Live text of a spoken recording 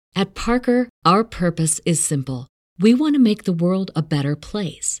At Parker, our purpose is simple. We want to make the world a better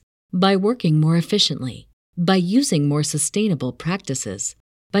place by working more efficiently, by using more sustainable practices,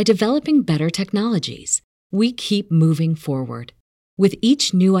 by developing better technologies. We keep moving forward. With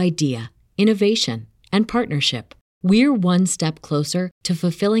each new idea, innovation, and partnership, we're one step closer to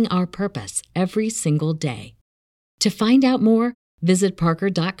fulfilling our purpose every single day. To find out more, visit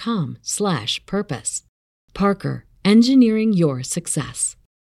parker.com/purpose. Parker, engineering your success.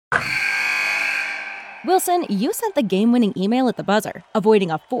 Wilson, you sent the game-winning email at the buzzer, avoiding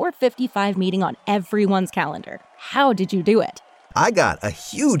a 4:55 meeting on everyone's calendar. How did you do it? I got a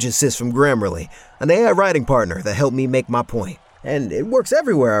huge assist from Grammarly, an AI writing partner that helped me make my point. And it works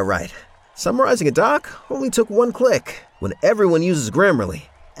everywhere I write. Summarizing a doc only took one click. When everyone uses Grammarly,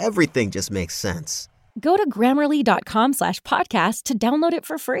 everything just makes sense. Go to Grammarly.com/podcast to download it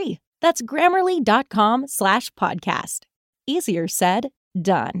for free. That's Grammarly.com/podcast. Easier said,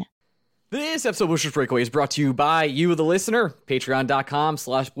 done. This episode of Blue Shirts Breakaway is brought to you by you, the listener.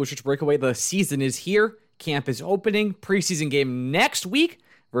 Patreon.com/Blue Shirts Breakaway. The season is here. Camp is opening. Preseason game next week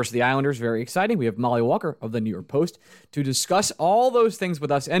versus the Islanders. Very exciting. We have Molly Walker of the New York Post to discuss all those things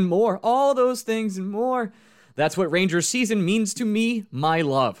with us and more. All those things and more. That's what Rangers season means to me, my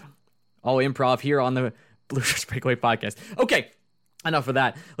love. All improv here on the Blue Shirts Breakaway podcast. Okay, enough of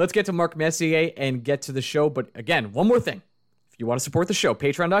that. Let's get to Mark Messier and get to the show. But again, one more thing. If you want to support the show,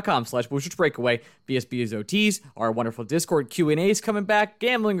 patreon.com/Blue Shirts Breakaway, BSB's OTs, our wonderful Discord Q&As coming back,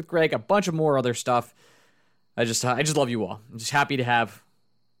 Gambling with Greg, a bunch of more other stuff. I just love you all. I'm just happy to have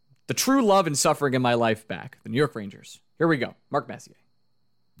the true love and suffering in my life back. The New York Rangers. Here we go. Mark Messier.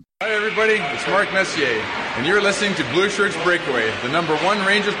 Hi, everybody. It's Mark Messier, and you're listening to Blue Shirts Breakaway, the #1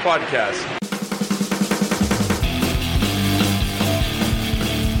 Rangers podcast.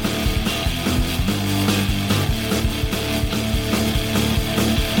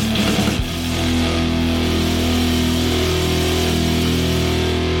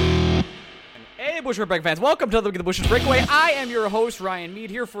 Blue Shirt Break fans, welcome to the Blue Shirts Breakaway. I am your host, Ryan Mead,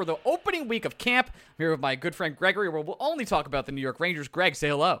 here for the opening week of camp. I'm here with my good friend Gregory, where we'll only talk about the New York Rangers. Greg, say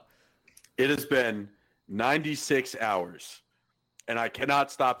hello. It has been 96 hours, and I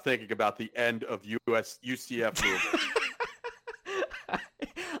cannot stop thinking about the end of UCF Louisville.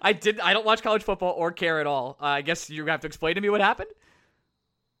 I don't watch college football or care at all. I guess you have to explain to me what happened.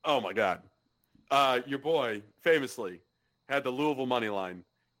 Oh my God. Your boy famously had the Louisville money line.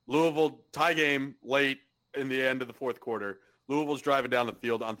 Louisville tie game late in the end of the fourth quarter. Louisville's driving down the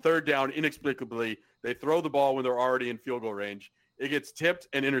field. On third down, inexplicably, they throw the ball when they're already in field goal range. It gets tipped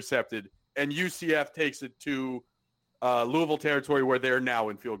and intercepted, and UCF takes it to Louisville territory where they're now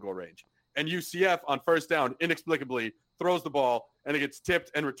in field goal range. And UCF on first down, inexplicably, throws the ball, and it gets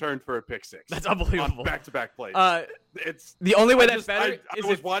tipped and returned for a pick six. That's unbelievable. On back-to-back plays. It's the only way that's better is I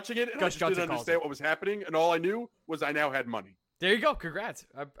was watching it, and Gus I just Johnson didn't understand what was happening, and all I knew was I now had money. There you go. Congrats.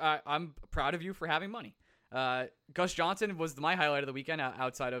 I'm proud of you for having money. Gus Johnson was my highlight of the weekend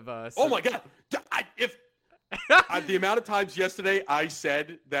outside of... oh, my God. The amount of times yesterday I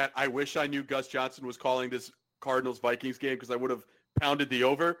said that I wish I knew Gus Johnson was calling this Cardinals-Vikings game because I would have pounded the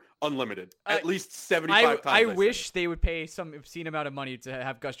over unlimited. At least 75 times. I wish they would pay some obscene amount of money to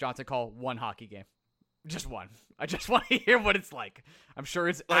have Gus Johnson call one hockey game. Just one. I just want to hear what it's like. I'm sure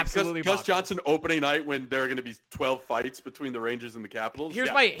it's like absolutely Gus Johnson opening night when there are going to be 12 fights between the Rangers and the Capitals.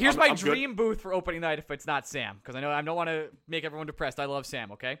 Here's my dream booth for opening night if it's not Sam, because I don't want to make everyone depressed. I love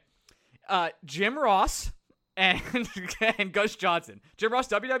Sam, okay? Jim Ross and Gus Johnson. Jim Ross,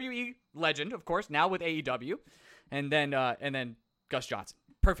 WWE legend, of course, now with AEW, and then Gus Johnson.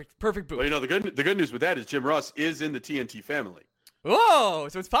 Perfect booth. Well, the good news with that is Jim Ross is in the TNT family. Oh,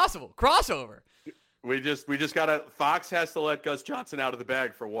 so it's possible. Crossover. We just gotta. Fox has to let Gus Johnson out of the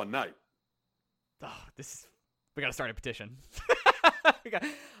bag for one night. Oh, we gotta start a petition.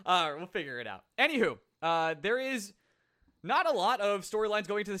 We'll figure it out. Anywho, there is not a lot of storylines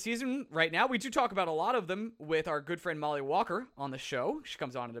going into the season right now. We do talk about a lot of them with our good friend Molly Walker on the show. She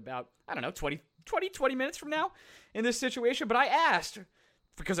comes on in about 20 minutes from now in this situation. But I asked,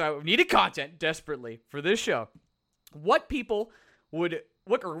 because I needed content desperately for this show, what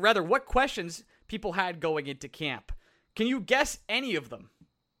questions people had going into camp. Can you guess any of them?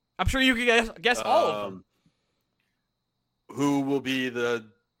 I'm sure you can guess all of them. Who will be the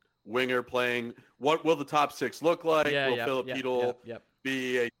winger playing? What will the top six look like? Will Philip Hedl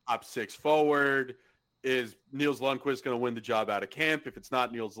be a top six forward? Is Niels Lundqvist going to win the job out of camp? If it's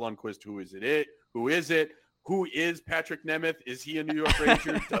not Niels Lundqvist, who is it? Who is it? Who is Patrick Nemeth? Is he a New York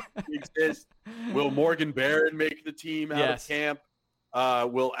Ranger? Does he exist? Will Morgan Barron make the team out of camp?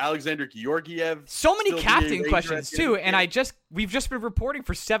 Will Alexander Georgiev so many still be a captain Ranger questions at the end too, of the and game? we've just been reporting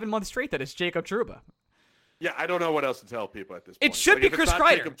for 7 months straight that it's Jacob Trouba. Yeah, I don't know what else to tell people at this point. It should be if Chris it's not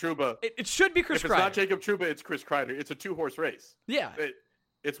Kreider. Jacob Trouba, It should be Chris if it's Kreider. not Jacob Trouba, it's Chris Kreider. It's a 2-horse race. Yeah.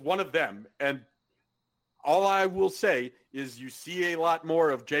 It's one of them. And all I will say is you see a lot more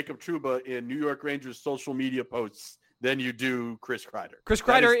of Jacob Trouba in New York Rangers social media posts than you do Chris Kreider. Chris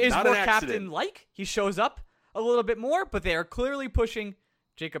That Kreider is not more an accident. captain-like. He shows up a little bit more, but they are clearly pushing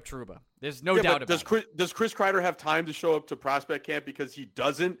Jacob Trouba. There's no Yeah, doubt but about it. does Chris Kreider have time to show up to prospect camp because he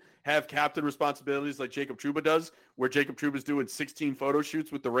doesn't have captain responsibilities like Jacob Trouba does, where Jacob Trouba's doing 16 photo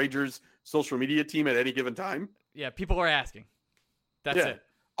shoots with the Rangers social media team at any given time? Yeah, people are asking. That's it.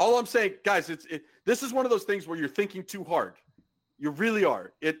 All I'm saying, guys, this is one of those things where you're thinking too hard. You really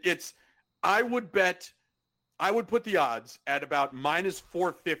are. I would put the odds at about minus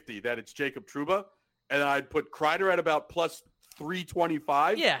 450 that it's Jacob Trouba, and I'd put Kreider at about plus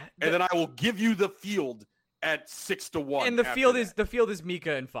 325. Yeah. And then I will give you the field at 6-1. And the after field that. is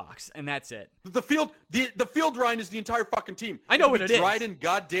Mika and Fox, and that's it. The field, Ryan, is the entire fucking team. I know It'll what be it is. Dryden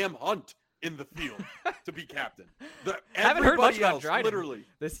goddamn Hunt in the field to be captain. I haven't heard much Everybody about else, Dryden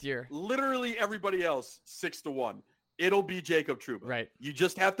this year. Literally everybody else, 6-1. It'll be Jacob Trouba. Right. You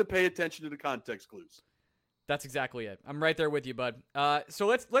just have to pay attention to the context clues. That's exactly it. I'm right there with you, bud. So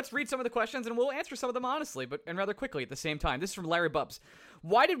let's read some of the questions, and we'll answer some of them honestly, and rather quickly at the same time. This is from Larry Bubbs.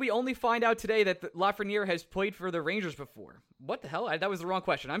 Why did we only find out today that Lafreniere has played for the Rangers before? What the hell? That was the wrong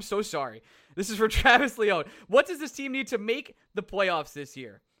question. I'm so sorry. This is for Travis Leone. What does this team need to make the playoffs this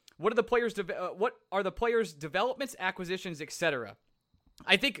year? What are the players' developments, acquisitions, etc.?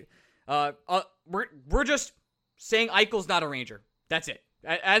 I think we're just saying Eichel's not a Ranger. That's it.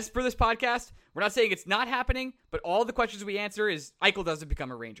 As for this podcast, we're not saying it's not happening, but all the questions we answer is Eichel doesn't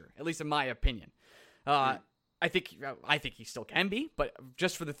become a Ranger, at least in my opinion. I think he still can be, but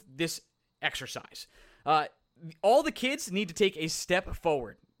just for this exercise. All the kids need to take a step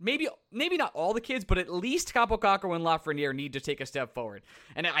forward. Maybe not all the kids, but at least Capo Caco and Lafreniere need to take a step forward.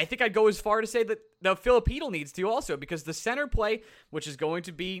 And I think I'd go as far to say that the Filipino needs to also, because the center play, which is going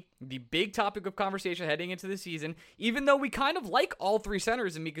to be the big topic of conversation heading into the season, even though we kind of like all three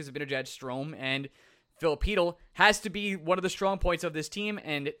centers in Mika Zibanejad, Strome, and Filipino, has to be one of the strong points of this team,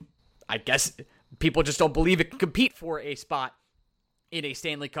 and I guess people just don't believe it can compete for a spot in a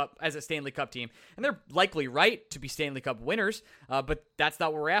Stanley Cup, as a Stanley Cup team. And they're likely right to be Stanley Cup winners, but that's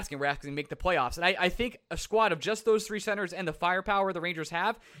not what we're asking. We're asking to make the playoffs. And I think a squad of just those three centers and the firepower the Rangers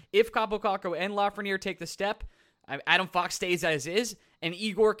have, if Capo Caco and Lafreniere take the step, Adam Fox stays as is, and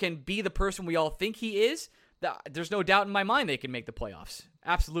Igor can be the person we all think he is, there's no doubt in my mind they can make the playoffs.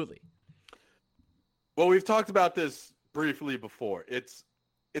 Absolutely. Well, we've talked about this briefly before. It's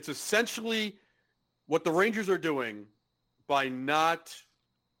essentially what the Rangers are doing by not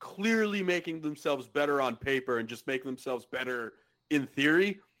clearly making themselves better on paper and just making themselves better in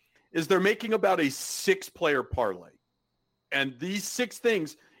theory, is they're making about a 6-player parlay. And these 6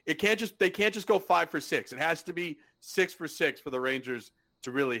 things, they can't just go 5 for 6. It has to be 6 for 6 for the Rangers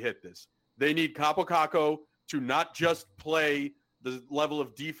to really hit this. They need Capo Caco to not just play the level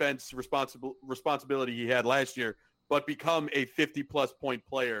of defense responsibility he had last year, but become a 50-plus point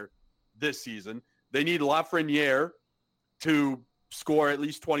player this season. They need Lafreniere to score at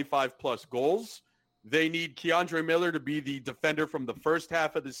least 25-plus goals. They need Keandre Miller to be the defender from the first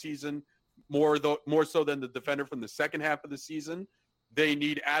half of the season, more so than the defender from the second half of the season. They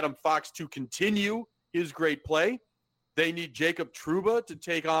need Adam Fox to continue his great play. They need Jacob Trouba to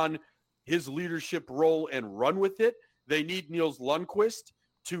take on his leadership role and run with it. They need Nils Lundkvist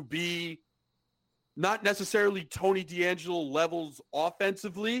to be not necessarily Tony DeAngelo levels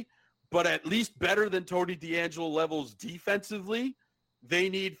offensively, but at least better than Tony DeAngelo levels defensively. They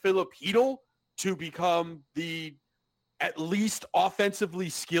need Filip Chytil to become the at least offensively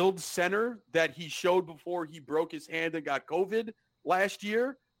skilled center that he showed before he broke his hand and got COVID last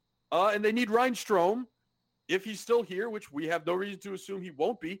year. And they need Ryan Strome, if he's still here, which we have no reason to assume he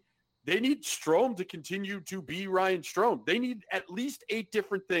won't be. They need Strome to continue to be Ryan Strome. They need at least 8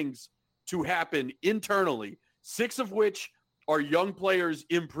 different things to happen internally, 6 of which are young players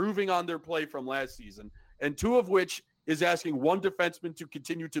improving on their play from last season, and 2 of which is asking one defenseman to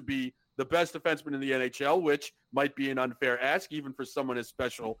continue to be the best defenseman in the NHL, which might be an unfair ask even for someone as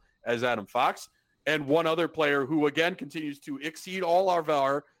special as Adam Fox, and one other player who, again, continues to exceed all of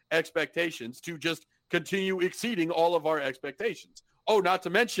our expectations to just continue exceeding all of our expectations. Oh, not to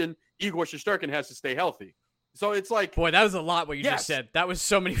mention Igor Shesterkin has to stay healthy. So it's like... Boy, that was a lot what you just said. That was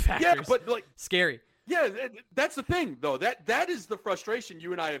so many factors. Yeah, but like... Scary. Yeah, that's the thing, though. That is the frustration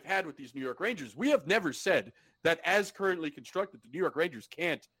you and I have had with these New York Rangers. We have never said that as currently constructed, the New York Rangers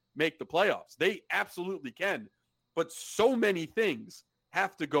can't make the playoffs. They absolutely can, but so many things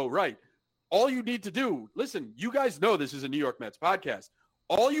have to go right. All you need to do, listen, you guys know this is a New York Mets podcast.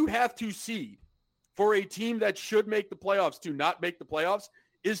 All you have to see for a team that should make the playoffs to not make the playoffs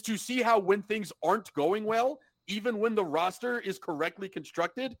is to see how when things aren't going well, even when the roster is correctly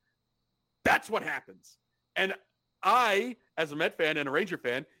constructed, that's what happens. And I, as a Met fan and a Ranger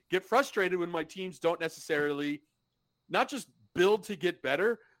fan, get frustrated when my teams don't necessarily not just build to get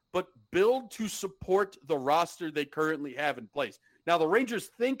better, but build to support the roster they currently have in place. Now, the Rangers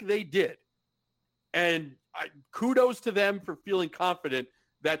think they did. And kudos to them for feeling confident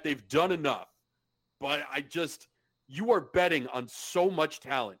that they've done enough. But you are betting on so much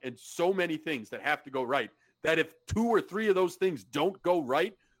talent and so many things that have to go right, that if 2 or 3 of those things don't go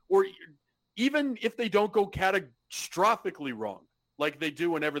right, or even if they don't go catastrophically wrong, like they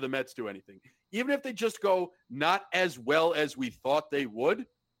do whenever the Mets do anything, even if they just go not as well as we thought they would,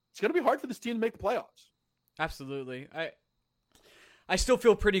 it's going to be hard for this team to make the playoffs. Absolutely. I still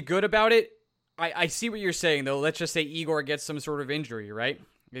feel pretty good about it. I see what you're saying, though. Let's just say Igor gets some sort of injury, right?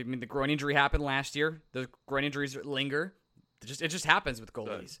 I mean, the groin injury happened last year. The groin injuries linger. It just happens with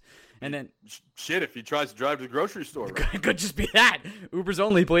goalies. And then shit, if he tries to drive to the grocery store, right? It could just be that. Ubers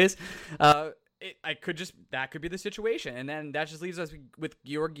only, please. That could be the situation. And then that just leaves us with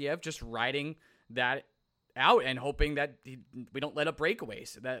Georgiev just riding that out and hoping that we don't let up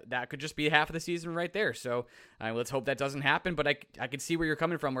breakaways. That could just be half of the season right there. So let's hope that doesn't happen. But I can see where you're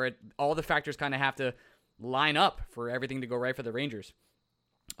coming from, where all the factors kind of have to line up for everything to go right for the Rangers.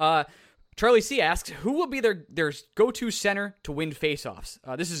 Charlie C asks, who will be their go-to center to win faceoffs?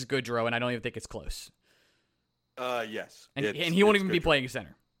 This is Goodrow, and I don't even think it's close. Yes. And he won't even be playing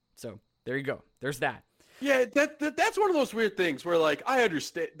center. So there you go. There's that. Yeah, that's one of those weird things where, like, I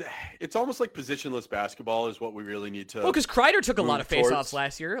understand. It's almost like positionless basketball is what we really need to. Well, because Kreider took a lot of faceoffs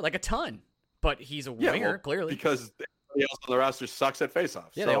last year, like a ton. But he's a winger, clearly. Because everybody else on the roster sucks at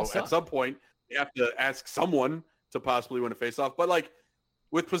faceoffs. Yeah, so at some point, you have to ask someone to possibly win a faceoff. But, like,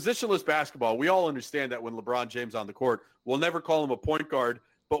 with positionless basketball, we all understand that when LeBron James on the court, we'll never call him a point guard,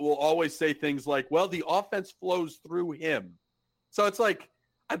 but we'll always say things like, well, the offense flows through him. So it's like,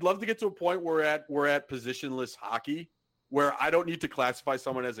 I'd love to get to a point where we're at positionless hockey, where I don't need to classify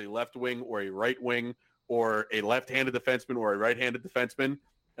someone as a left wing or a right wing or a left-handed defenseman or a right-handed defenseman,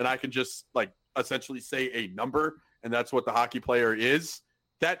 and I can just, like, essentially say a number, and that's what the hockey player is.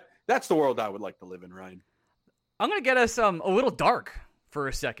 That's the world I would like to live in, Ryan. I'm going to get us a little dark for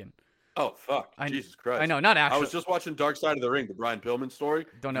a second. Oh, fuck. Jesus Christ. I know, not actually. I was just watching Dark Side of the Ring, the Brian Pillman story.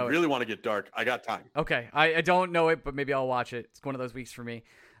 Don't know it. Really want to get dark. I got time. Okay. I don't know it, but maybe I'll watch it. It's one of those weeks for me.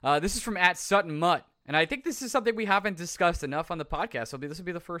 This is from @SuttonMutt, and I think this is something we haven't discussed enough on the podcast, so this will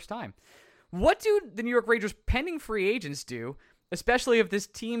be the first time. What do the New York Rangers pending free agents do, especially if this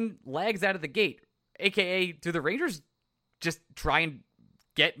team lags out of the gate? AKA, do the Rangers just try and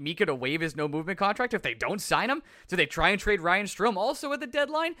get Mika to waive his no-movement contract if they don't sign him? Do they try and trade Ryan Strome also at the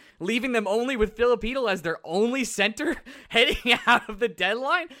deadline, leaving them only with Filipino as their only center heading out of the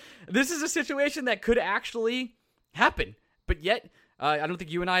deadline? This is a situation that could actually happen, but yet I don't think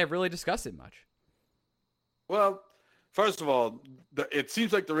you and I have really discussed it much. Well, first of all, it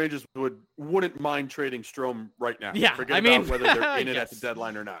seems like the Rangers wouldn't mind trading Strome right now. Yeah, Forget about whether they're in it at the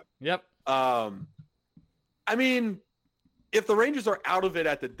deadline or not. Yep. I mean, if the Rangers are out of it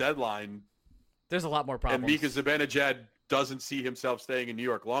at the deadline, there's a lot more problems. And Mika Zibanejad doesn't see himself staying in New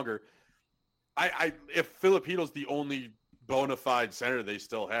York longer. If Filipino's the only bona fide center they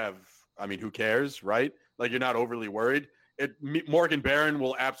still have, I mean, who cares, right? Like, you're not overly worried. Morgan Barron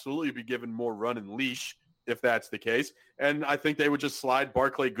will absolutely be given more run and leash if that's the case. And I think they would just slide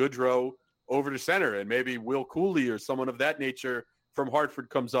Barclay Goodrow over to center, and maybe Will Cooley or someone of that nature from Hartford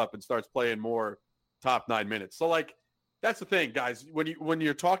comes up and starts playing more top 9 minutes. So, like, that's the thing, guys. When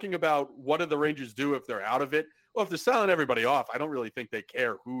you're talking about what do the Rangers do if they're out of it, well, if they're selling everybody off, I don't really think they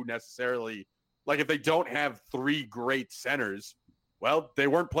care who necessarily. Like, if they don't have 3 great centers, well, they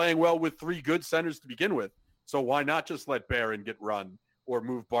weren't playing well with 3 good centers to begin with. So why not just let Barron get run or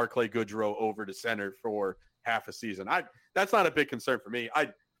move Barclay Goodrow over to center for half a season? That's not a big concern for me.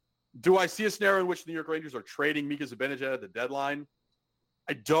 Do I see a scenario in which the New York Rangers are trading Mika Zibanejad at the deadline?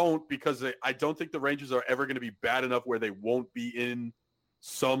 I don't, because I don't think the Rangers are ever going to be bad enough where they won't be in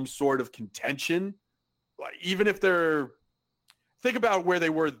some sort of contention. Like, even if think about where they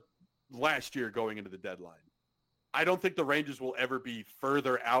were last year going into the deadline. I don't think the Rangers will ever be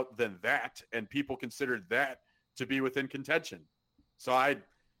further out than that, and people consider that to be within contention. So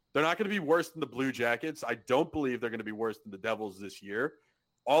they're not going to be worse than the Blue Jackets. I don't believe they're going to be worse than the Devils this year.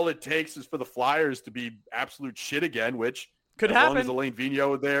 all it takes is for the Flyers to be absolute shit again, which could as happen. long as Alain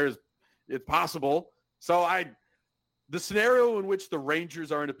Vigneault there is it's possible. So the scenario in which the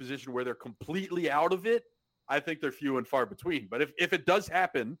Rangers are in a position where they're completely out of it, I think they're few and far between. But if it does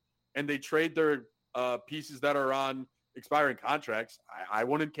happen and they trade their pieces that are on expiring contracts, I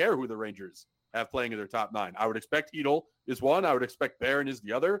wouldn't care who the Rangers have playing in their top 9. I would expect Hedl is one. I would expect Barron is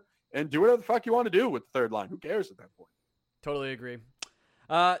the other. And do whatever the fuck you want to do with the third line. Who cares at that point? Totally agree.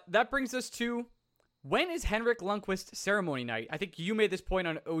 That brings us to, when is Henrik Lundqvist ceremony night? I think you made this point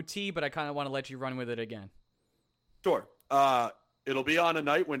on OT, but I kind of want to let you run with it again. Sure. It'll be on a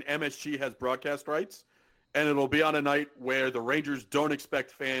night when MSG has broadcast rights, and it'll be on a night where the Rangers don't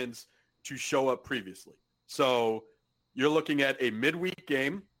expect fans to show up previously. So you're looking at a midweek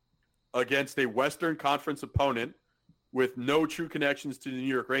game against a Western Conference opponent with no true connections to the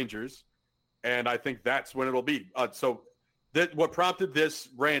New York Rangers, and I think that's when it'll be. What prompted this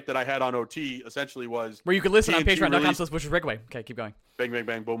rant that I had on OT essentially was... Where you can listen on TNT patreon.com/BlueShirtsBreakaway. Okay, keep going. Bang, bang,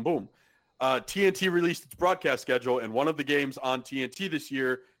 bang, boom, boom. TNT released its broadcast schedule, and one of the games on TNT this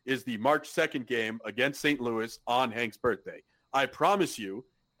year is the March 2nd game against St. Louis on Hank's birthday. I promise you,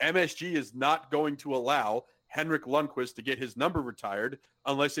 MSG is not going to allow Henrik Lundqvist to get his number retired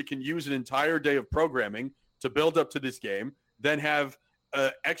unless it can use an entire day of programming to build up to this game, then have an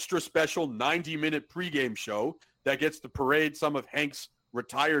extra special 90-minute pregame show that gets to parade some of Hank's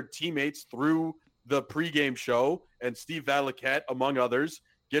retired teammates through the pregame show, and Steve Valiquette, among others,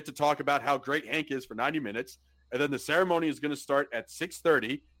 get to talk about how great Hank is for 90 minutes. And then the ceremony is going to start at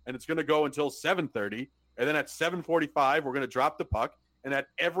 6:30, and it's going to go until 7:30. And then at 7:45, we're going to drop the puck. And at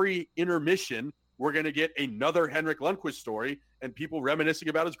every intermission, we're going to get another Henrik Lundqvist story and people reminiscing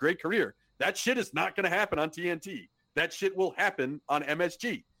about his great career. That shit is not going to happen on TNT. That shit will happen on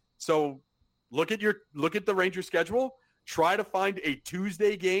MSG. So look at the Ranger schedule. Try to find a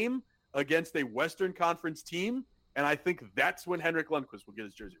Tuesday game against a Western Conference team, and I think that's when Henrik Lundqvist will get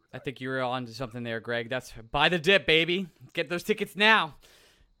his jersey retired. I think you're on to something there, Greg. That's buy the dip, baby. Get those tickets now.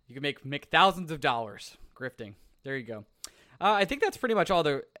 You can make thousands of dollars grifting. There you go. I think that's pretty much all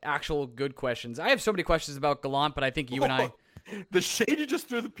the actual good questions. I have so many questions about Gallant, but I think you and I... The shade you just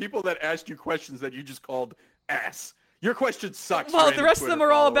threw the people that asked you questions that you just called ass. Your question sucks. Well, the rest of them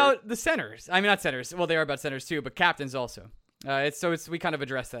are all about the centers. I mean, not centers. Well, they are about centers too, but captains also. We kind of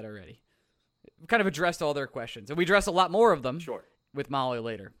addressed that already. We kind of addressed all their questions, and we addressed a lot more of them. Sure. With Molly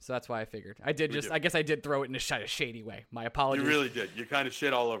later, so that's why I figured. I guess I did throw it in a shady way. My apologies. You really did. You kind of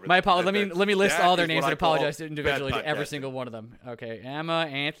shit all over. My apologies. Let me list all their names and apologize individually to every single one of them. Okay, Emma,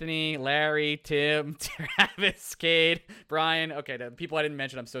 Anthony, Larry, Tim, Travis, Cade, Brian. Okay, the people I didn't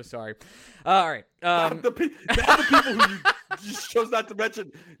mention, I'm so sorry. All right. The people who you just chose not to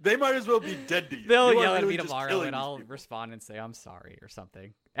mention, they might as well be dead to you. They'll yell at me tomorrow, and I'll respond and say I'm sorry or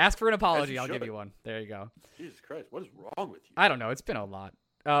something. Ask for an apology. I'll give you one. There you go. Jesus Christ, what is wrong with you? I don't know. It's been a lot.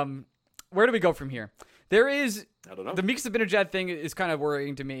 Where do we go from here? There is... I don't know. The Mika Zibanejad thing is kind of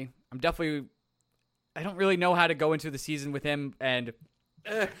worrying to me. I don't really know how to go into the season with him, and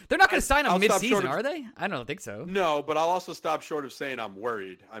they're not going to sign him mid-season, are they? I don't think so. No, but I'll also stop short of saying I'm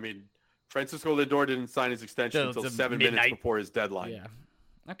worried. I mean, Francisco Lindor didn't sign his extension until 7 minutes before his deadline. Yeah.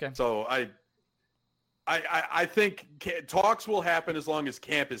 Okay. So I think talks will happen as long as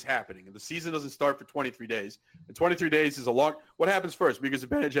camp is happening. And the season doesn't start for 23 days. And 23 days is a long... What happens first? Because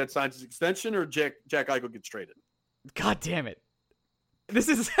Zibanejad signs his extension or Jack Eichel gets traded? God damn it. This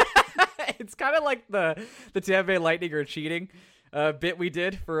is... It's kind of like the Tampa Bay Lightning are cheating bit we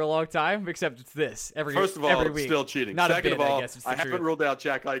did for a long time, except it's this. First of all, it's still cheating. Second of all, I haven't truth. ruled out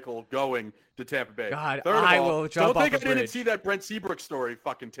Jack Eichel going to Tampa Bay. God, Third of I all, will jump don't think off I the didn't bridge. see that Brent Seabrook story,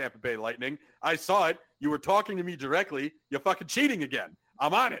 fucking Tampa Bay Lightning. I saw it. You were talking to me directly. You're fucking cheating again.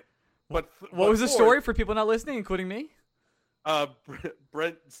 I'm on it. But what was the story for people not listening, including me?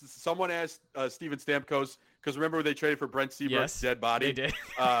 Brent, someone asked Steven Stamkos, because remember they traded for Brent Seabrook's dead body? They did.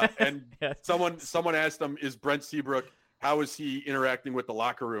 And Yes. someone asked him, is Brent Seabrook, how is he interacting with the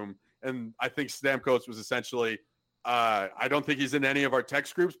locker room? And I think Stamkos was essentially, I don't think he's in any of our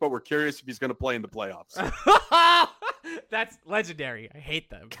text groups, but we're curious if he's going to play in the playoffs. That's legendary. I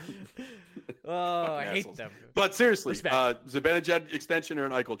hate them. Oh, I hate them. But seriously, Respect. Zibanejad extension or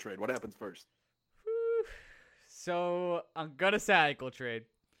an Eichel trade? What happens first? So I'm going to say Eichel trade.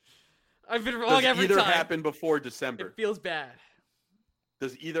 I've been wrong every time. Does either happen before December? It feels bad.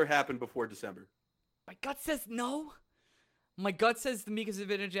 Does either happen before December? My gut says no. My gut says the Mika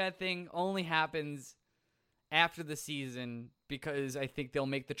Zibanejad thing only happens after the season because I think they'll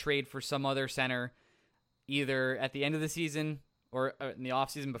make the trade for some other center either at the end of the season or in the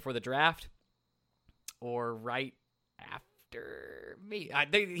offseason before the draft or right after me.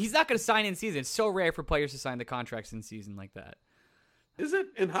 He's not going to sign in season. It's so rare for players to sign the contracts in season like that. Is it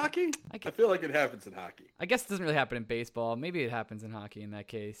in hockey? I feel like it happens in hockey. I guess it doesn't really happen in baseball. Maybe it happens in hockey in that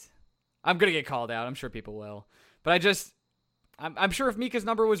case. I'm going to get called out. I'm sure people will. But I'm sure if Mika's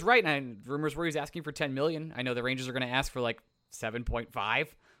number was right, and rumors were he's asking for $10 million, I know the Rangers are going to ask for like 7.5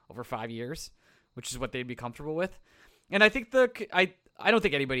 over 5 years, which is what they'd be comfortable with. And I think I don't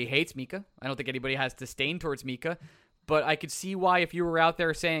think anybody hates Mika. I don't think anybody has disdain towards Mika. But I could see why if you were out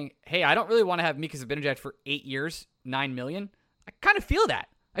there saying, hey, I don't really want to have Mika Zibanejad for 8 years, $9 million. I kind of feel that.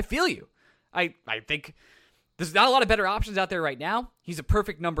 I feel you. I think there's not a lot of better options out there right now. He's a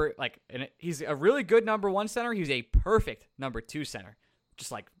perfect he's a really good number 1 center. He's a perfect number 2 center.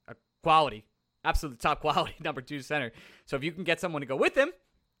 Just like a quality, absolute top quality number 2 center. So if you can get someone to go with him,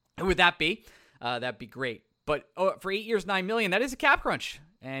 who would that be? That'd be great. But for 8 years, $9 million, that is a cap crunch.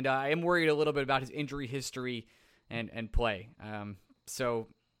 And I am worried a little bit about his injury history and play. So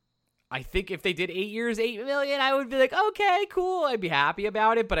I think if they did 8 years, $8 million, I would be like, okay, cool. I'd be happy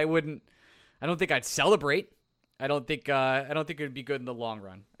about it, but I don't think I'd celebrate. I don't think it would be good in the long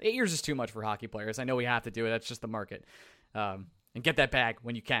run. 8 years is too much for hockey players. I know we have to do it. That's just the market. And get that bag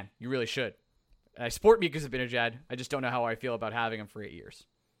when you can. You really should. I support Mika Zibanejad. I just don't know how I feel about having him for 8 years.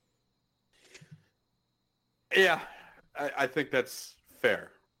 Yeah, I think that's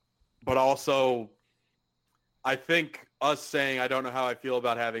fair. But also, I think us saying I don't know how I feel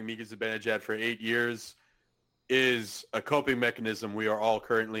about having Mika Zibanejad for 8 years is a coping mechanism we are all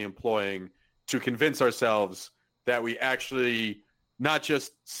currently employing to convince ourselves that we actually not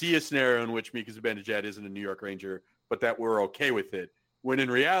just see a scenario in which Mika Zibanejad isn't a New York Ranger, but that we're okay with it. When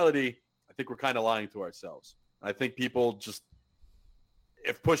in reality, I think we're kind of lying to ourselves. I think people just,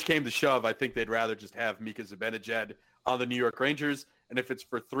 if push came to shove, I think they'd rather just have Mika Zibanejad on the New York Rangers. And if it's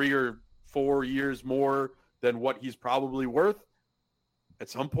for 3 or 4 years more than what he's probably worth, at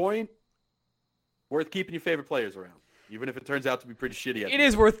some point, worth keeping your favorite players around, even if it turns out to be pretty shitty. It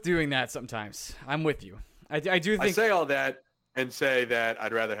is worth doing that sometimes. I'm with you. I do think. I say all that and say that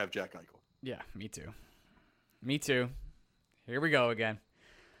I'd rather have Jack Eichel. Yeah, me too. Me too. Here we go again.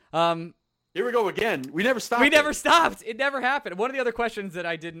 Here we go again. We never stopped. It never happened. One of the other questions that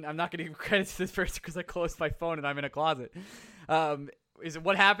I'm not going to give credit to this person because I closed my phone and I'm in a closet, is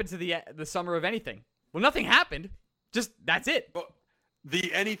what happened to the summer of anything? Well, nothing happened. Just, that's it. Well,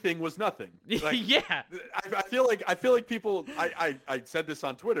 the anything was nothing. Like, yeah. I feel like people, I said this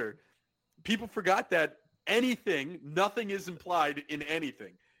on Twitter, people forgot that nothing is implied in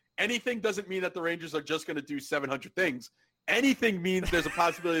anything. Anything doesn't mean that the Rangers are just going to do 700 things. Anything means there's a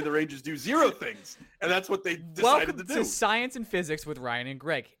possibility the Rangers do 0 things, and that's what they decided to do. Welcome to Science and Physics with Ryan and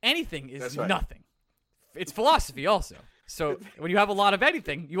Greg. Anything is nothing. It's philosophy also. So when you have a lot of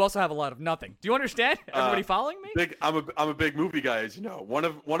anything, you also have a lot of nothing. Do you understand? Everybody following me? I'm a big movie guy, as you know. One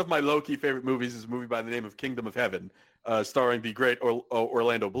of my low-key favorite movies is a movie by the name of Kingdom of Heaven, starring the great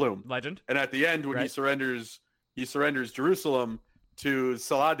Orlando Bloom. Legend. And at the end, when he surrenders Jerusalem to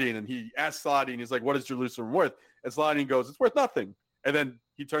Saladin, and he asks Saladin, he's like, "What is Jerusalem worth?" And Saladin goes, "It's worth nothing." And then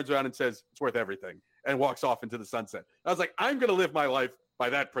he turns around and says, "It's worth everything," and walks off into the sunset. I was like, I'm going to live my life by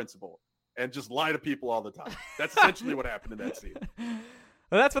that principle and just lie to people all the time. That's essentially what happened in that scene.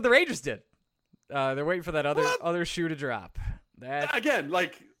 Well, that's what the Rangers did. They're waiting for that other shoe to drop. Again,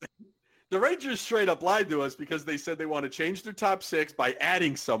 like, the Rangers straight up lied to us because they said they want to change their top 6 by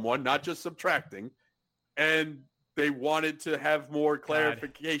adding someone, not just subtracting. And they wanted to have more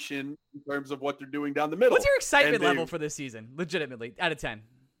clarification in terms of what they're doing down the middle. What's your excitement level for this season? Legitimately, out of 10.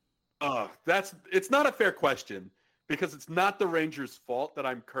 It's not a fair question because it's not the Rangers' fault that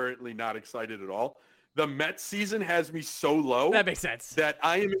I'm currently not excited at all. The Mets season has me so low. That makes sense. That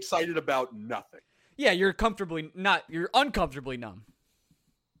I am excited about nothing. Yeah, you're uncomfortably numb.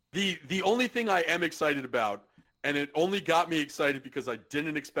 The only thing I am excited about, and it only got me excited because I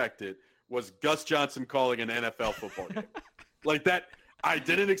didn't expect it, was Gus Johnson calling an NFL football game. Like that, I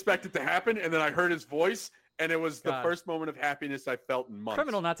didn't expect it to happen, and then I heard his voice, and it was the first moment of happiness I felt in months.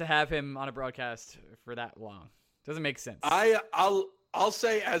 Criminal not to have him on a broadcast for that long. Doesn't make sense. I'll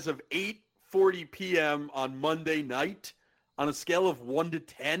say as of 8:40 p.m. on Monday night, on a scale of 1 to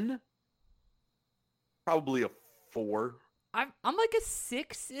 10, probably a 4. I'm like a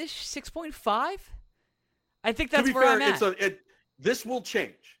 6-ish, 6.5. I think that's where I'm at. This will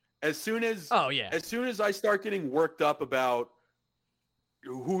change. As soon as I start getting worked up about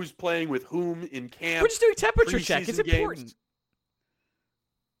who's playing with whom in camp. We're just doing temperature check. It's important. Games.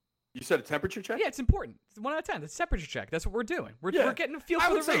 You said a temperature check? Yeah, it's important. It's 1 out of 10. It's a temperature check. That's what we're doing. We're getting a feel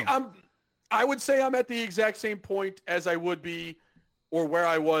for the room. I would say I'm at the exact same point as I would be, or where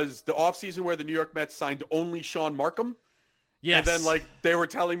I was the offseason where the New York Mets signed only Sean Markham. Yes. And then like they were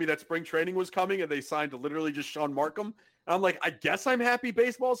telling me that spring training was coming and they signed literally just Sean Markham. And I'm like, I guess I'm happy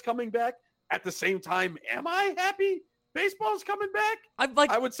baseball's coming back. At the same time, am I happy baseball's coming back?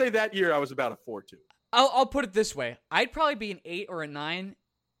 I would say that year I was about a 4-2. I'll put it this way. I'd probably be an 8 or a 9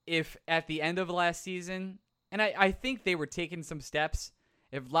 if at the end of last season, and I think they were taking some steps.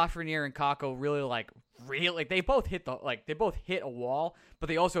 If Lafreniere and Kakko really they both hit a wall, but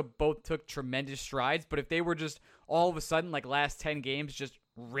they also both took tremendous strides. But if they were just all of a sudden like last 10 games just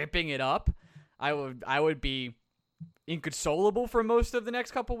ripping it up, I would be inconsolable for most of the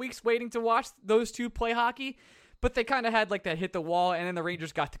next couple weeks waiting to watch those two play hockey. But they kind of had like that hit the wall, and then the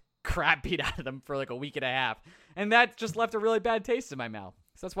Rangers got the crap beat out of them for like a week and a half, and that just left a really bad taste in my mouth.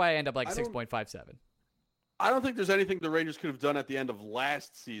 So that's why I end up like 6.57. I don't think there's anything the Rangers could have done at the end of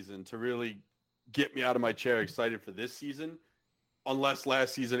last season to really get me out of my chair excited for this season, unless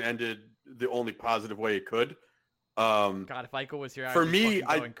last season ended the only positive way it could. God, if Eichel was here, for me,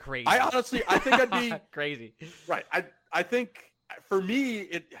 going crazy. I honestly, I think I'd be crazy. Right. I think for me,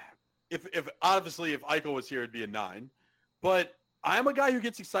 if Eichel was here, it'd be a 9. But I'm a guy who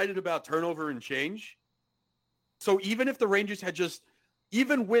gets excited about turnover and change. So even if the Rangers had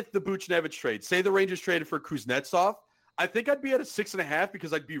even with the Buchnevich trade, say the Rangers traded for Kuznetsov, I think I'd be at a 6.5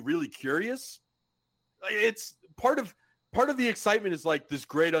 because I'd be really curious. It's part of the excitement is like this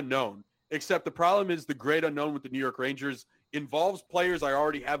great unknown, except the problem is the great unknown with the New York Rangers involves players I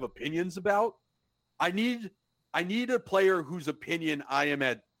already have opinions about. I need a player whose opinion I am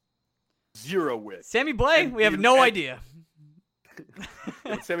at 0 with. Sammy Blais, we have no idea.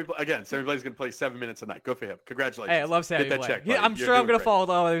 Sammy Blais is going to play 7 minutes a night. Go for him. Congratulations. Hey, I love Sammy Blais. Check, I'm sure I'm going to follow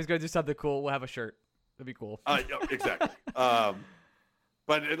though. He's going to do something cool. We'll have a shirt. That'd be cool. Exactly.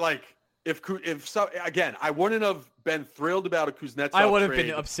 But again, I wouldn't have been thrilled about a Kuznetsov I would have trade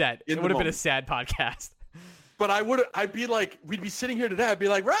been upset. It would have been a sad podcast. But I'd be like, we'd be sitting here today. I'd be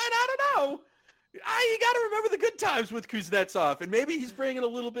like, Ryan, I don't know. You got to remember the good times with Kuznetsov, and maybe he's bringing a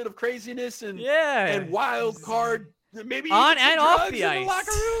little bit of craziness and wild card. Maybe on and off the ice. In the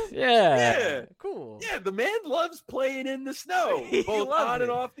locker room. Yeah, cool. Yeah, the man loves playing in the snow, both on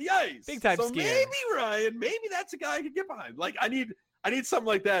and off the ice. Big time. So maybe Ryan, that's a guy I could get behind. Like I need something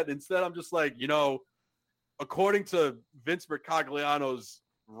like that. Instead, I'm just like, according to Vince Mercogliano's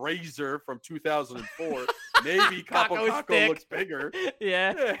razor from 2004, maybe Kakko looks bigger.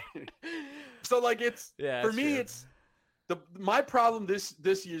 Yeah. So like for me, it's my problem this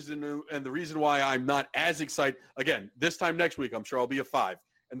season, and the reason why I'm not as excited. Again, this time next week, I'm sure I'll be a 5,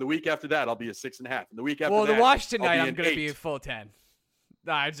 and the week after that, I'll be a 6.5, and the week after the Washington night, I'm going to be a 8. full 10.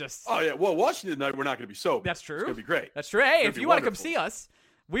 Washington night, we're not going to be sober. That's true. It's going to be great. That's true. Hey, if you want to come see us,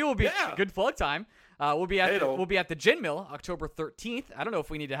 we will be good plug time. We'll be at the Gin Mill October 13th. I don't know if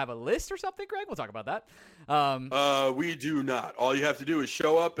we need to have a list or something, Greg. We'll talk about that. We do not. All you have to do is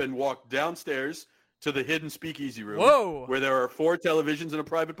show up and walk downstairs to the hidden speakeasy room. Whoa. Where there are 4 televisions and a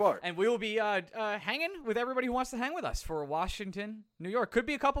private bar. And we will be hanging with everybody who wants to hang with us for Washington, New York. Could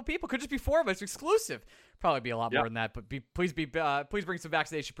be a couple people. Could just be 4 of us exclusive. Probably be a lot more than that. But please bring some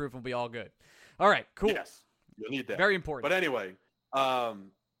vaccination proof and we'll be all good. All right, cool. Yes, you'll need that. Very important. But anyway,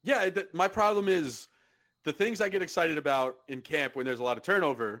 my problem is the things I get excited about in camp when there's a lot of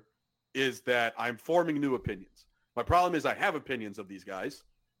turnover is that I'm forming new opinions. My problem is I have opinions of these guys.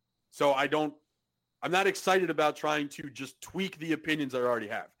 So I'm not excited about trying to just tweak the opinions I already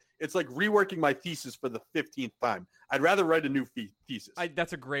have. It's like reworking my thesis for the 15th time. I'd rather write a new thesis.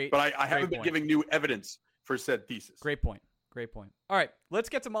 That's a great But I haven't been giving new evidence for said thesis. Great point. All right, let's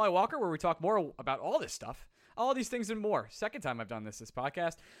get to Molly Walker where we talk more about all this stuff. All these things and more. Second time I've done this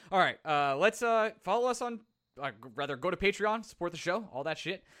podcast. All right, let's follow us on, rather go to Patreon, support the show, all that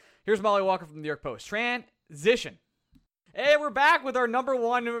shit. Here's Molly Walker from the New York Post. Transition. Hey, we're back with our number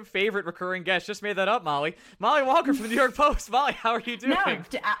 1 favorite recurring guest. Just made that up, Molly. Molly Walker from the New York Post. Molly, how are you doing? No,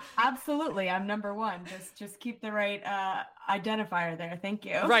 absolutely. I'm number 1. Just keep the right identifier there. Thank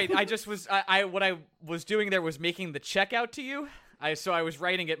you. Right. What I was doing there was making the checkout to you. So I was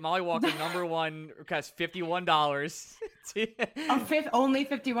writing it, Molly Walker, number 1, costs $51. Only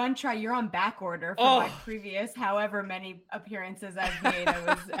 51? Try, you're on back order for my previous however many appearances I've made.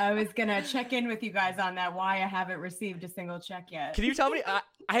 I was going to check in with you guys on that, why I haven't received a single check yet. Can you tell me? I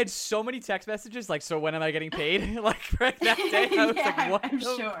had so many text messages, like, so when am I getting paid? Like, right that day, I was like, what? I'm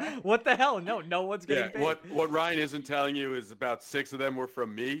sure. What the hell? No one's getting paid. What Ryan isn't telling you is about 6 of them were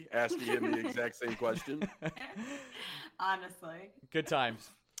from me, asking him the exact same question. Honestly. Good times.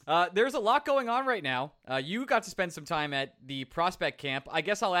 There's a lot going on right now. You got to spend some time at the prospect camp. I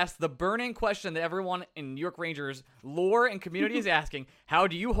guess I'll ask the burning question that everyone in New York Rangers lore and community is asking. How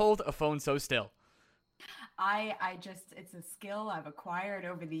do you hold a phone so still? I just, it's a skill I've acquired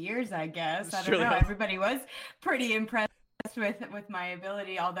over the years, I guess. I Sure. don't know. Everybody was pretty impressed with my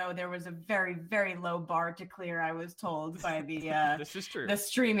ability, although there was a very, very low bar to clear, I was told by the This is true. the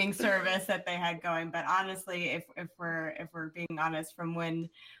streaming service that they had going. But honestly, if we're being honest, from when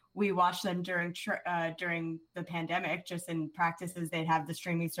we watched them during the pandemic, just in practices, they'd have the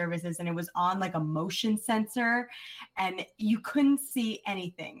streaming services, and it was on like a motion sensor, and you couldn't see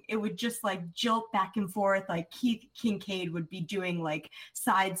anything. It would just like jolt back and forth. Like Keith Kincaid would be doing like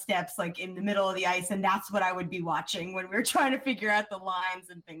side steps, like in the middle of the ice, and that's what I would be watching when we were trying to figure out the lines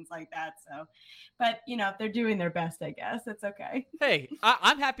and things like that. So, but if they're doing their best, I guess it's okay. Hey,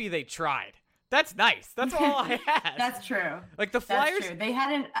 I'm happy they tried. That's nice. That's all I had. That's true. Like the Flyers. That's true. They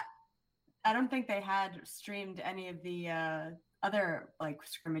hadn't. I don't think they had streamed any of the other like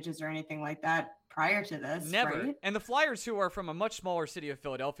scrimmages or anything like that prior to this. Never. Right? And the Flyers, who are from a much smaller city of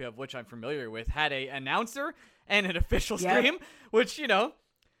Philadelphia, of which I'm familiar with, had a announcer and an official stream, which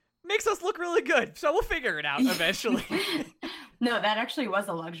makes us look really good. So we'll figure it out eventually. No, that actually was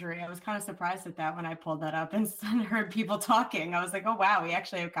a luxury. I was kind of surprised at that when I pulled that up and heard people talking. I was like, oh, wow, we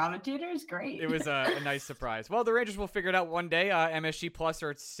actually have commentators? Great. It was a nice surprise. Well, the Rangers will figure it out one day. MSG Plus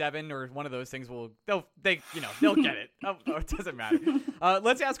or 7 or one of those things they'll get it. Oh, it doesn't matter.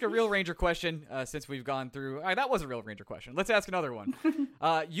 Let's ask a real Ranger question since we've gone through. That was a real Ranger question. Let's ask another one.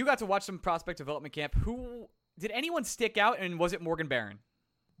 You got to watch some prospect development camp. Did anyone stick out, and was it Morgan Barron?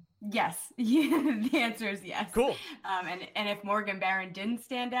 Yes. The answer is yes. Cool. And if Morgan Barron didn't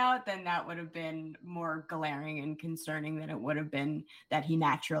stand out, then that would have been more glaring and concerning than it would have been that he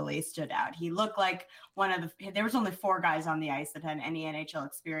naturally stood out. He looked like there was only 4 guys on the ice that had any NHL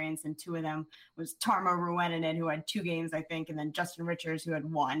experience, and 2 of them was Tarmo Ruonanen, who had 2 games, I think, and then Justin Richards, who had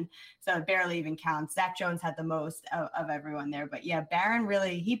 1. So it barely even counts. Zach Jones had the most of everyone there. But yeah, Barron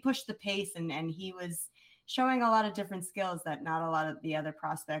he pushed the pace, and he was showing a lot of different skills that not a lot of the other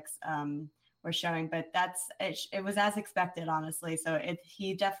prospects were showing, but it was as expected, honestly. So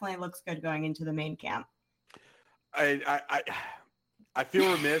he definitely looks good going into the main camp. I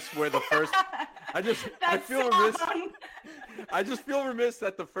feel remiss where the first I just feel remiss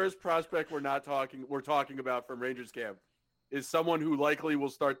that the first prospect we're talking about from Rangers camp is someone who likely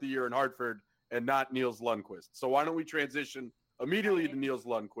will start the year in Hartford and not Nils Lundkvist. So why don't we transition immediately to Nils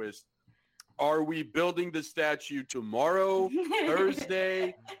Lundkvist? Are we building the statue tomorrow,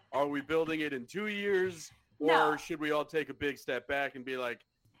 Thursday? Are we building it in 2 years? Or should we all take a big step back and be like,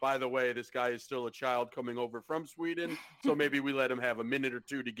 by the way, this guy is still a child coming over from Sweden, so maybe we let him have a minute or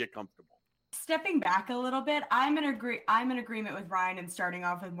 2 to get comfortable? Stepping back a little bit, I'm in agreement with Ryan in starting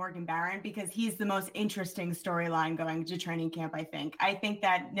off with Morgan Barron because he's the most interesting storyline going to training camp, I think. I think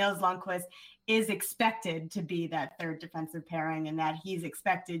that Nils Lundkvist is expected to be that third defensive pairing and that he's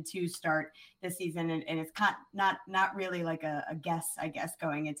expected to start this season. And it's not really like a guess, I guess,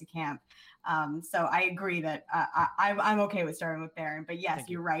 going into camp. So I agree that I'm okay with starting with Barron. But yes,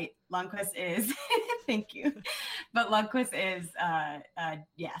 you're right. Lundkvist is – thank you. But Lundkvist is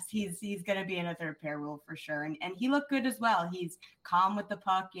yes, he's going to be in a third pair role for sure. And he looked good as well. He's calm with the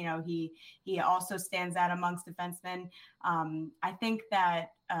puck. He also stands out amongst defensemen. I think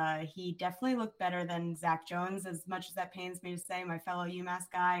that he definitely looked better than Zach Jones, as much as that pains me to say, my fellow UMass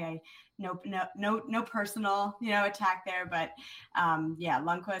guy. No personal, attack there, but yeah,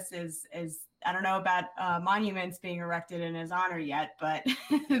 Lundkvist is I don't know about monuments being erected in his honor yet, but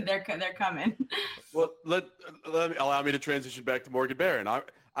they're coming. Well, allow me to transition back to Morgan Barron.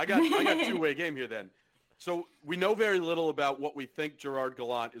 I got two-way game here then. So we know very little about what we think Gerard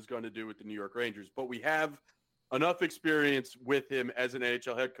Gallant is going to do with the New York Rangers, but we have enough experience with him as an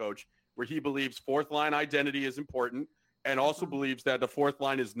NHL head coach where he believes fourth line identity is important and also believes that the fourth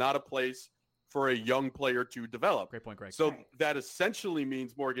line is not a place for a young player to develop. Great point, Greg. So that essentially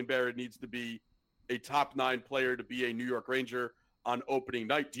means Morgan Barron needs to be a top 9 player to be a New York Ranger on opening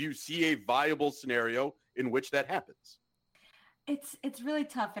night. Do you see a viable scenario in which that happens? It's really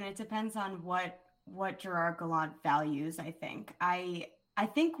tough, and it depends on what Gerard Gallant values, I think. I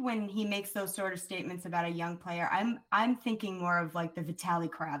think when he makes those sort of statements about a young player, I'm thinking more of like the Vitaly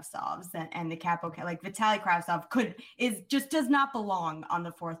Kravtsovs and the Capo. Like Vitaly Kravtsov just does not belong on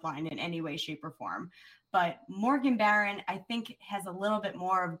the fourth line in any way, shape, or form. But Morgan Barron, I think, has a little bit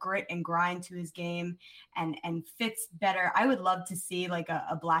more of grit and grind to his game and fits better. I would love to see like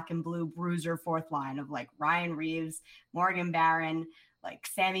a black and blue bruiser fourth line of like Ryan Reeves, Morgan Barron, like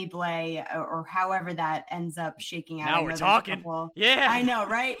Sammy Blais, or however that ends up shaking out. Now we're talking. Yeah. I know,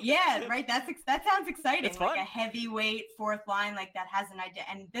 right? Yeah, right. That sounds exciting. It's fun. Like a heavyweight fourth line, like that has an idea.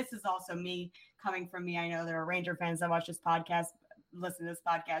 And this is also me coming from me. I know there are Ranger fans that watch this podcast, listen to this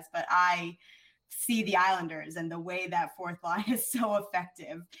podcast, but I see the Islanders and the way that fourth line is so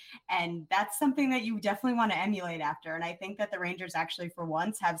effective. And that's something that you definitely want to emulate after. And I think that the Rangers actually for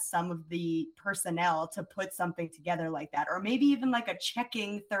once have some of the personnel to put something together like that, or maybe even like a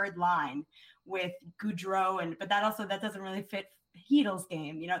checking third line with Goudreau. But that doesn't really fit Heedle's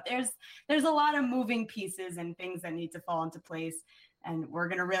game. You know, there's a lot of moving pieces and things that need to fall into place. And we're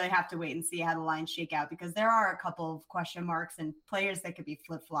going to really have to wait and see how the lines shake out, because there are a couple of question marks and players that could be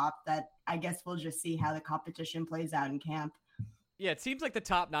flip-flopped that I guess we'll just see how the competition plays out in camp. Yeah, it seems like the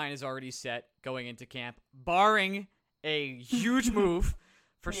top 9 is already set going into camp, barring a huge move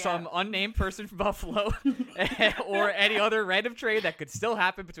for some unnamed person from Buffalo or any other random trade that could still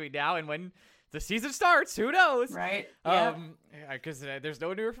happen between now and when the season starts. Who knows? Right. Because there's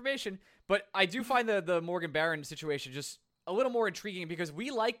no new information. But I do find the Morgan Barron situation just a little more intriguing, because we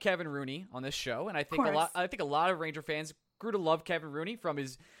like Kevin Rooney on this show, and I think a lot of Ranger fans grew to love Kevin Rooney from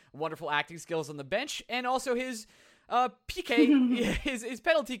his wonderful acting skills on the bench and also his PK, his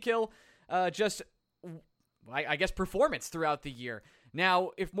penalty kill, I guess performance throughout the year.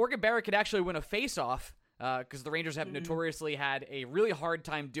 Now, if Morgan Barron could actually win a face-off, because the Rangers have notoriously had a really hard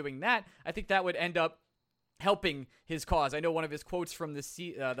time doing that, I think that would end up helping his cause. I know one of his quotes from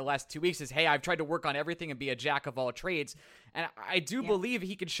the last 2 weeks is, "Hey, I've tried to work on everything and be a jack of all trades." And I do believe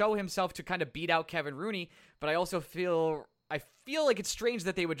he could show himself to kind of beat out Kevin Rooney, but I also feel like it's strange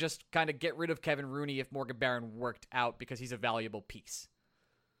that they would just kind of get rid of Kevin Rooney if Morgan Barron worked out, because he's a valuable piece.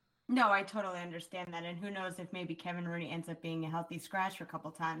 No, I totally understand that. And who knows if maybe Kevin Rooney ends up being a healthy scratch for a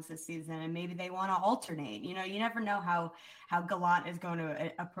couple times this season, and maybe they want to alternate. You know, you never know how Gallant is going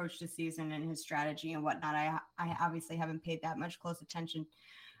to approach the season and his strategy and whatnot. I obviously haven't paid that much close attention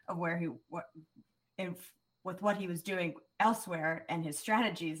of with what he was doing elsewhere and his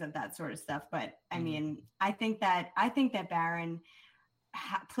strategies of that sort of stuff. But I mean, I think that Barron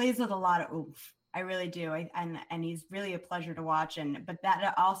plays with a lot of oomph. I really do. And he's really a pleasure to watch. But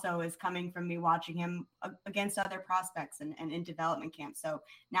that also is coming from me watching him against other prospects and in development camp. So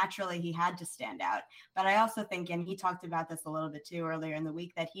naturally he had to stand out. But I also think, and he talked about this a little bit too earlier in the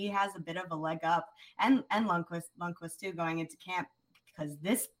week, that he has a bit of a leg up, and Lundqvist too, going into camp, because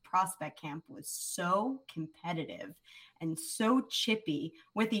this prospect camp was so competitive and so chippy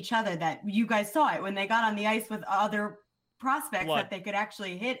with each other that you guys saw it when they got on the ice with other prospects that they could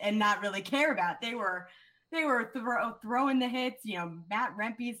actually hit and not really care about. They were throwing the hits, you know, Matt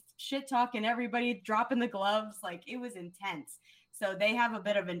Rempe's shit talking everybody, dropping the gloves. Like, it was intense. So they have a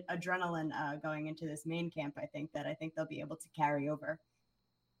bit of an adrenaline going into this main camp. I think they'll be able to carry over.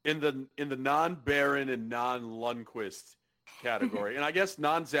 In the non-Barron and non-Lundqvist category, and I guess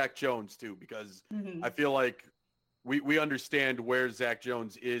non-Zach Jones too, because I feel like we understand where Zach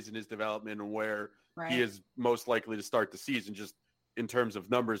Jones is in his development and where he is most likely to start the season, just in terms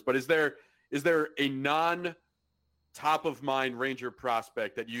of numbers. But is there a non-top of mind Ranger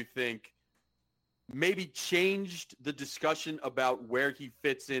prospect that you think maybe changed the discussion about where he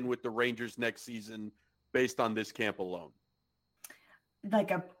fits in with the Rangers next season based on this camp alone?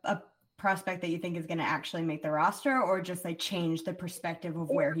 Like a prospect that you think is going to actually make the roster, or just like change the perspective of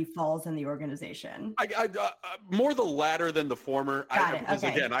where he falls in the organization? I more the latter than the former.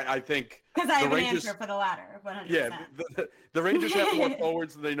 Again, I think because I have an answer for the latter. 100%. Yeah, the Rangers have more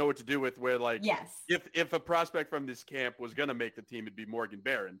forwards than they know what to do with. Where like, if a prospect from this camp was going to make the team, it'd be Morgan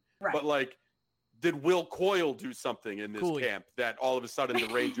Barron. Right. But like, did Will Coyle do something in this camp that all of a sudden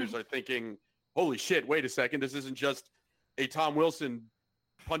the Rangers are thinking, holy shit, wait a second, this isn't just a Tom Wilson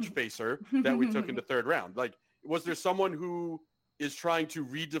punch facer that we took in the third round? Like, was there someone who is trying to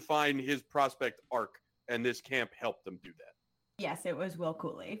redefine his prospect arc, and this camp helped them do that? Yes, it was Will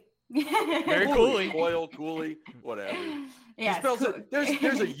Cooley. Very Cooley. Cooley, whatever. Yeah,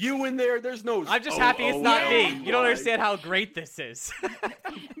 there's a U in there. There's no. I'm just happy it's not me. You don't understand how great this is.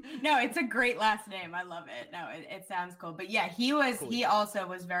 No, it's a great last name. I love it. No, it sounds cool. But yeah, he also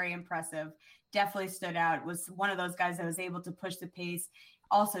was very impressive. Definitely stood out. Was one of those guys that was able to push the pace.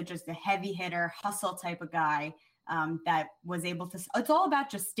 Also just a heavy hitter, hustle type of guy that was able to, it's all about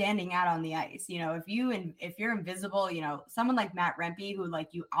just standing out on the ice. You know, if you're invisible, you know, someone like Matt Rempe, who like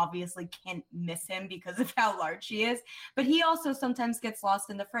you obviously can't miss him because of how large he is, but he also sometimes gets lost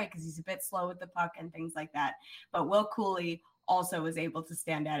in the fray because he's a bit slow with the puck and things like that. But Will Cooley also was able to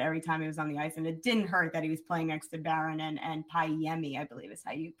stand out every time he was on the ice, and it didn't hurt that he was playing next to Barron and Paiemi, I believe is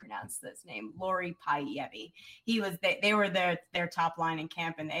how you pronounce this name, Lori Paiemi. They were their top line in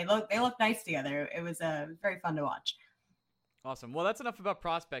camp, and they looked nice together. It was very fun to watch. Awesome. Well, that's enough about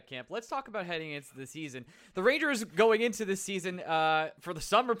prospect camp. Let's talk about heading into the season. The Rangers going into this season for the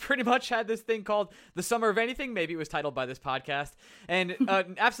summer pretty much had this thing called the Summer of Anything. Maybe it was titled by this podcast. And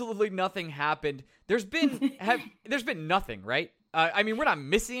absolutely nothing happened. There's been nothing, right? I mean, we're not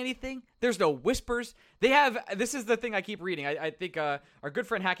missing anything. There's no whispers. This is the thing I keep reading. I think our good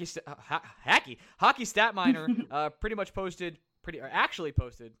friend Hockey Statminer pretty much posted.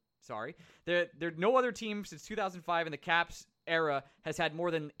 Sorry. There no other team since 2005 in the Caps era has had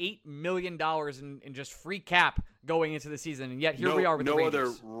more than $8 million in just free cap going into the season, and yet here we are with the Rangers. No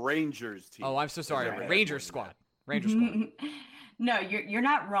other Rangers team. Oh, I'm so sorry. Right. Rangers squad. No, you're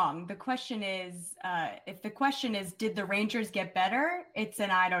not wrong. The question is, if the question is, did the Rangers get better? It's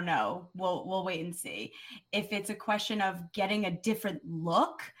an I don't know. We'll wait and see. If it's a question of getting a different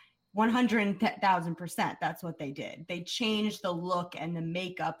look, 100,000%. That's what they did. They changed the look and the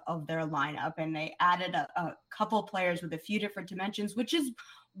makeup of their lineup, and they added a couple players with a few different dimensions, which is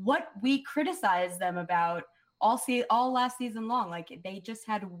what we criticized them about all last season long. Like, they just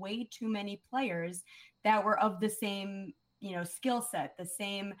had way too many players that were of the same, skill set,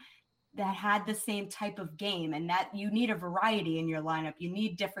 that had the same type of game, and that you need a variety in your lineup. You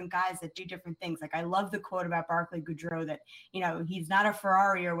need different guys that do different things. Like, I love the quote about Barclay Goodrow that, he's not a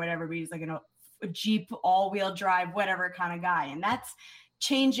Ferrari or whatever, but he's like a Jeep all-wheel drive, whatever kind of guy. And that's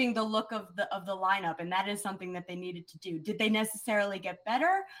changing the look of the lineup. And that is something that they needed to do. Did they necessarily get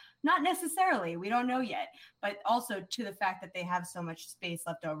better? Not necessarily. We don't know yet. But also to the fact that they have so much space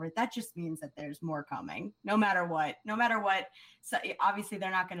left over, that just means that there's more coming, no matter what. So obviously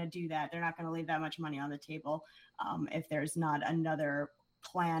they're not going to do that. They're not going to leave that much money on the table if there's not another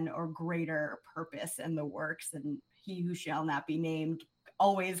plan or greater purpose in the works. And he who shall not be named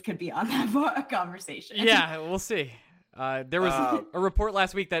always could be on that conversation. Yeah, we'll see. There was a report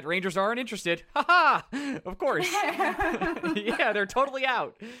last week that Rangers aren't interested. Ha ha! Of course. Yeah, they're totally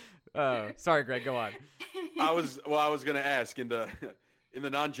out. Sorry, Greg, go on. I was going to ask in the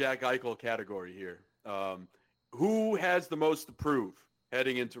non-Jack Eichel category here, who has the most to prove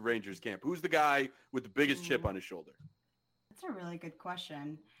heading into Rangers camp? Who's the guy with the biggest chip on his shoulder? That's a really good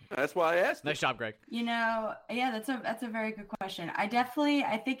question. That's why I asked. Nice job, Greg. Yeah, that's a very good question. I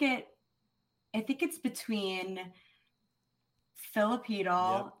think it's between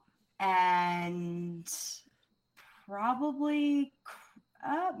Filipino and probably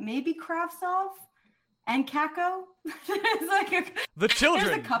maybe Kravtsov and Kakko. The children.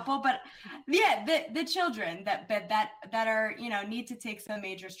 There's a couple, but yeah, the children that are need to take some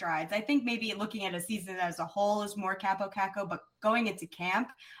major strides. I think maybe looking at a season as a whole is more Kakko, but going into camp,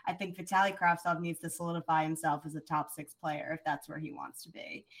 I think Vitaly Kravtsov needs to solidify himself as a top 6 player if that's where he wants to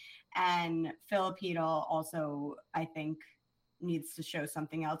be, and Filipino also, I think, needs to show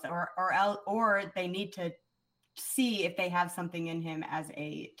something else, or they need to see if they have something in him as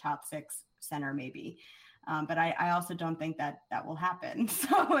a top 6 center, maybe. But I also don't think that will happen.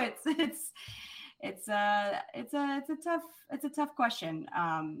 So it's a tough question.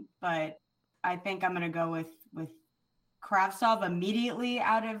 But I think I'm going to go with Kravtsov immediately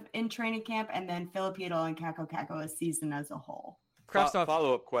in training camp, and then Filipino and Kakko a season as a whole. Kravtsov.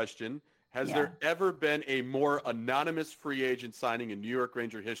 Follow-up question. Has there ever been a more anonymous free agent signing in New York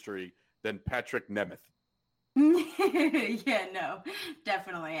Ranger history than Patrick Nemeth? Yeah, no,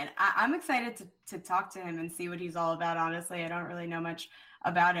 definitely. And I'm excited to talk to him and see what he's all about. Honestly, I don't really know much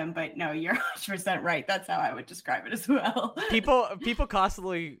about him, but no, you're 100% right. That's how I would describe it as well. People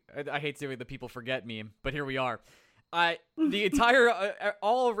constantly, I hate doing the people forget meme, but here we are. The entire,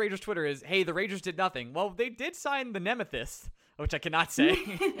 all of Rangers Twitter is, hey, the Rangers did nothing. Well, they did sign the Nemethist, which I cannot say.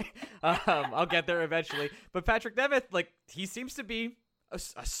 I'll get there eventually. But Patrick Nemeth, he seems to be a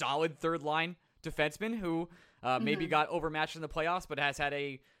solid third line defenseman who maybe got overmatched in the playoffs, but has had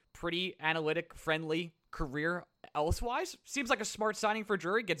a pretty analytic, friendly career elsewise. Seems like a smart signing for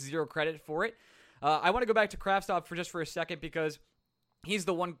Drury. Gets zero credit for it. I want to go back to Kravtsov for a second, because he's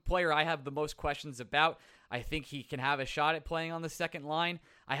the one player I have the most questions about. I think he can have a shot at playing on the second line.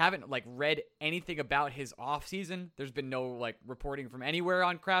 I haven't read anything about his offseason. There's been no reporting from anywhere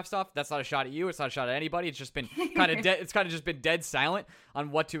on Kravtsov. That's not a shot at you. It's not a shot at anybody. It's just been kind of it's kind of just been dead silent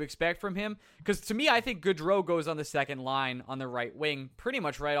on what to expect from him. Because to me, I think Goodrow goes on the second line on the right wing pretty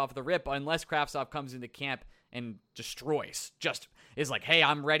much right off the rip, unless Kravtsov comes into camp and destroys. Just is like, hey,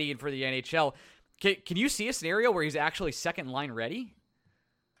 I'm ready for the NHL. Can you see a scenario where he's actually second line ready?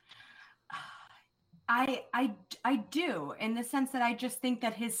 I do, in the sense that I just think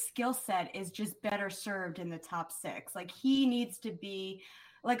that his skill set is just better served in the top 6. He needs to be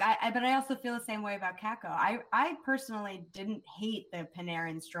But I also feel the same way about Kakko. I personally didn't hate the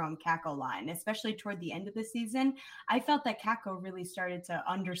Panarin, Strome, Kakko line, especially toward the end of the season. I felt that Kakko really started to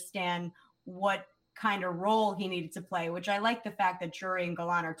understand what kind of role he needed to play, which I like the fact that Drury and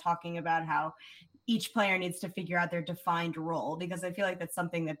Gallant are talking about how each player needs to figure out their defined role, because I feel like that's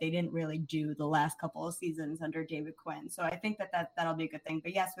something that they didn't really do the last couple of seasons under David Quinn. So I think that'll be a good thing.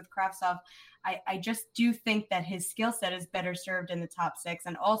 But yes, with Kravtsov, I just do think that his skill set is better served in the top six.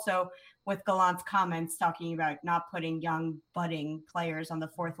 And also with Gallant's comments talking about not putting young budding players on the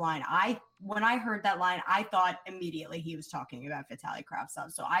fourth line, when I heard that line, I thought immediately he was talking about Vitaly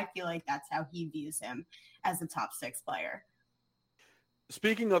Kravtsov. So I feel like that's how he views him as a top six player.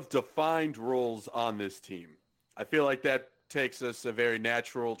 Speaking of defined roles on this team, I feel like that takes us a very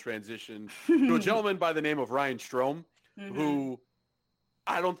natural transition to a gentleman by the name of Ryan Strome, who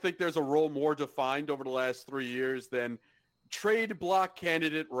I don't think there's a role more defined over the last 3 years than trade block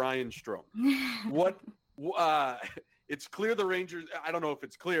candidate Ryan Strome. It's clear the Rangers, I don't know if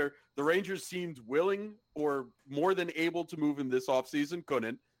it's clear, the Rangers seemed willing or more than able to move him this offseason,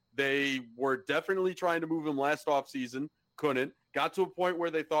 couldn't. They were definitely trying to move him last offseason, couldn't. Got to a point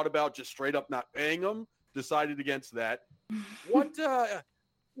where they thought about just straight up not paying him, decided against that. What's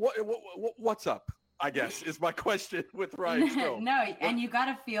up, I guess, is my question with Ryan Strome. No, and you got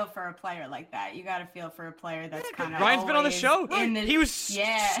to feel for a player like that. You got to feel for a player that's kind of Ryan's been on the show. He was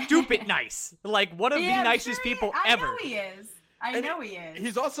stupid nice. Like, one of the nicest people ever. I know he is. I know he is.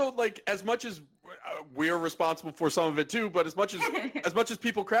 He's also, like, as much as we're responsible for some of it too, but as much as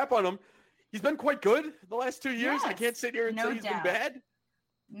people crap on him, he's been quite good the last 2 years. Yes, I can't sit here and say he's been bad.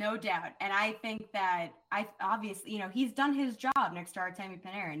 No doubt. And I think that obviously, he's done his job next to Artemi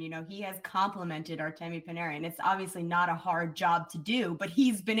Panarin. He has complimented Artemi Panarin. It's obviously not a hard job to do, but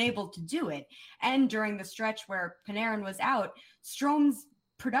he's been able to do it. And during the stretch where Panarin was out, Strome's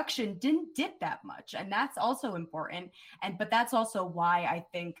production didn't dip that much. And that's also important. But that's also why I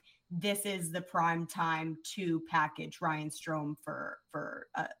think this is the prime time to package Ryan Strome for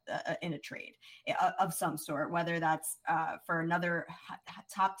in a trade of some sort, whether that's for another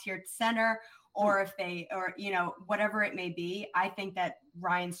top tier center or whatever it may be. I think that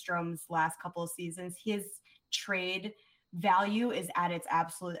Ryan Strome's last couple of seasons, his trade value is at its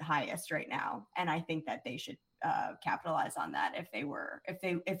absolute highest right now. And I think that they should capitalize on that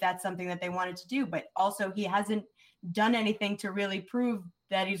if that's something that they wanted to do. But also he hasn't done anything to really prove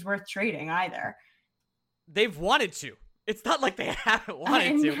that he's worth trading either. They've wanted to. It's not like they haven't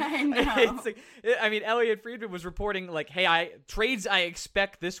wanted to. I know. Elliot Friedman was reporting like, hey, trades I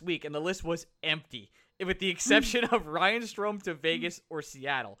expect this week, and the list was empty, with the exception of Ryan Strome to Vegas or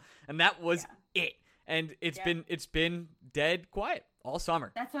Seattle, and that was it. And it's been dead quiet all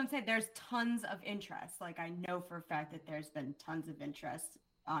summer. That's what I'm saying. There's tons of interest. Like, I know for a fact that there's been tons of interest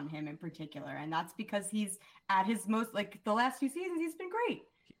on him in particular, and that's because he's at his most, like, the last few seasons he's been great.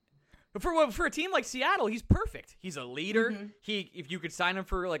 But for a team like Seattle, he's perfect. He's a leader. If you could sign him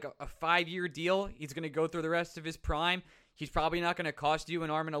for like a 5-year deal, he's going to go through the rest of his prime. He's probably not going to cost you an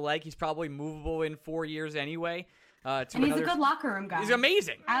arm and a leg. He's probably movable in 4 years anyway. And he's a good locker room guy. He's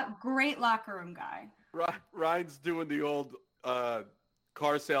amazing. Great locker room guy. Ryan's doing the old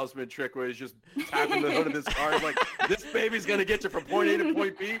car salesman trick where he's just tapping the hood of this car. He's like, this baby's going to get you from point A to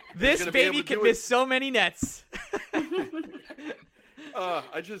point B. This baby can miss so many nets.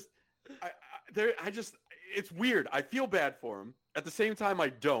 It's weird. I feel bad for him. At the same time, I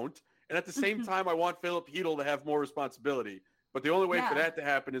don't. And at the same time, I want Philip Hedl to have more responsibility. But the only way for that to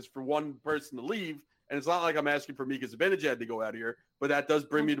happen is for one person to leave. And it's not like I'm asking for Mika Zibanejad to go out of here. But that does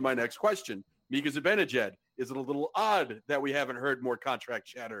bring me to my next question. Mika Zibanejad, is it a little odd that we haven't heard more contract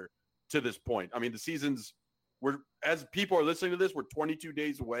chatter to this point? I mean, the seasons, as people are listening to this, we're 22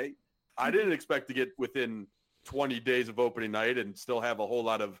 days away. I didn't expect to get within 20 days of opening night and still have a whole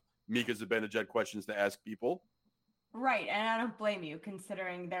lot of Mika Zibanejad questions to ask people. Right. And I don't blame you,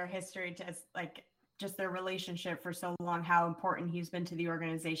 considering their history just their relationship for so long, how important he's been to the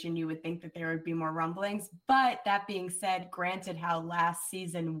organization. You would think that there would be more rumblings. But that being said, granted how last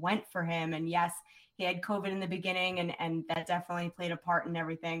season went for him, and yes, he had COVID in the beginning, and that definitely played a part in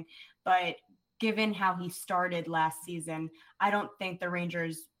everything. But given how he started last season, I don't think the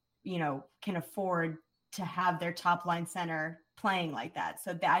Rangers, can afford to have their top line center playing like that.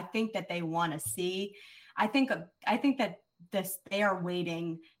 So I think that they want to see. I think that they are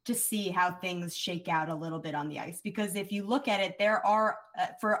waiting to see how things shake out a little bit on the ice, because if you look at it, there are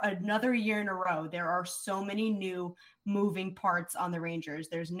for another year in a row, there are so many new moving parts on the Rangers.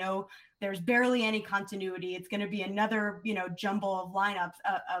 There's barely any continuity. It's going to be another, jumble of lineups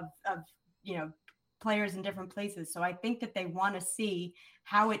of players in different places. So I think that they want to see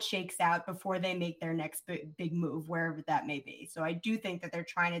how it shakes out before they make their next big move, wherever that may be. So I do think that they're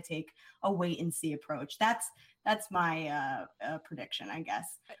trying to take a wait and see approach. That's my prediction, I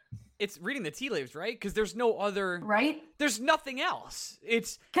guess. It's reading the tea leaves, right? Because there's no other, right? There's nothing else.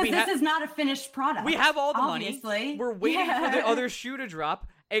 It's because this is not a finished product. We have all the obviously. money. We're waiting for the other shoe to drop.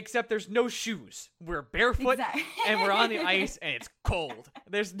 Except there's no shoes. We're barefoot and we're on the ice and it's cold.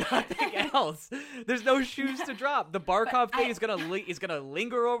 There's nothing else. There's no shoes to drop. The Barkov thing is gonna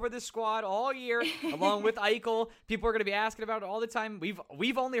linger over the squad all year, along with Eichel. People are gonna be asking about it all the time.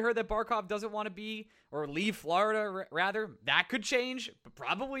 We've only heard that Barkov doesn't want to be or leave Florida. Rather, that could change, but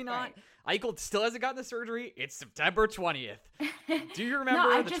probably not. Right. Eichel still hasn't gotten the surgery. It's September 20th. Do you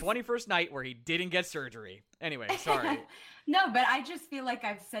remember the 21st night where he didn't get surgery? Anyway, sorry. No, but I just feel like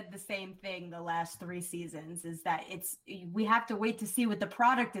I've said the same thing the last 3 seasons, is that we have to wait to see what the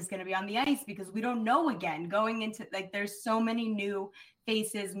product is going to be on the ice, because we don't know again going into, like, there's so many new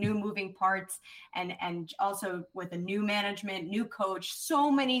faces, new moving parts, and also with a new management, new coach, so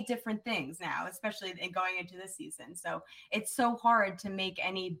many different things now, especially going into this season. So it's so hard to make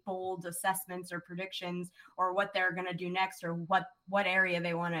any bold assessments or predictions or what they're going to do next or what area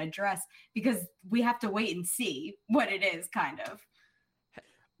they want to address, because we have to wait and see what it is, kind of.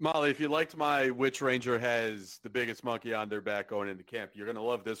 Molly, if you liked my which Ranger has the biggest monkey on their back going into camp, you're going to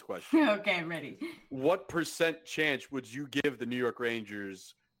love this question. Okay, I'm ready. What % chance would you give the New York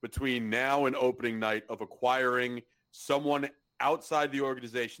Rangers between now and opening night of acquiring someone outside the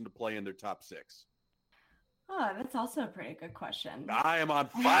organization to play in their top 6? Oh, that's also a pretty good question. I am on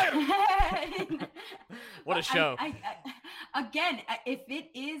fire. What a show. Again, if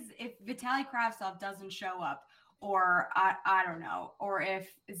Vitaly Kravtsov doesn't show up, or I don't know, or if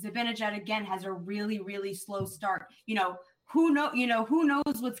Zibanejad again has a really, really slow start, who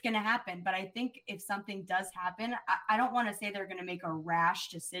knows what's going to happen. But I think if something does happen, I don't want to say they're going to make a rash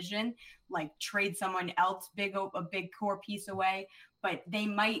decision, like trade someone else, a big core piece away, but they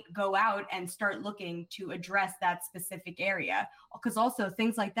might go out and start looking to address that specific area. Because also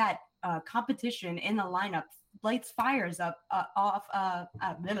things like that, competition in the lineup lights fires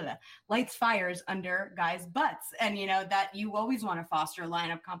lights fires under guys' butts, and that you always want to foster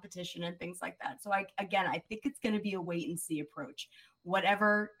lineup competition and things like that. So I think it's going to be a wait and see approach.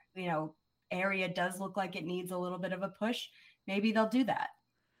 Whatever area does look like it needs a little bit of a push, maybe they'll do that.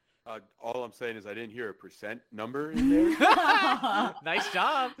 All I'm saying is I didn't hear a % number in there. Nice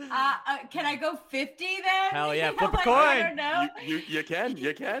job. Can I go 50 then? Hell yeah, flip a coin. I don't know. You can.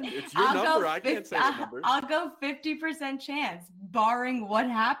 It's your number. I can't say the number. I'll go 50% chance, barring what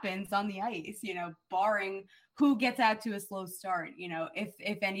happens on the ice. Barring who gets out to a slow start.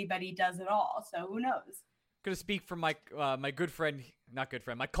 If anybody does at all. So who knows? Going to speak from my good friend,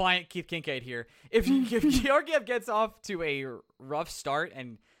 my client Keith Kincaid here. If Georgiev gets off to a rough start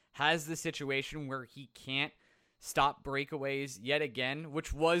and has the situation where he can't stop breakaways yet again,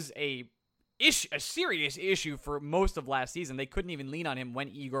 which was a serious issue for most of last season. They couldn't even lean on him when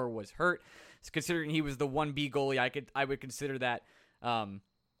Igor was hurt. So considering he was the 1B goalie, I would consider that an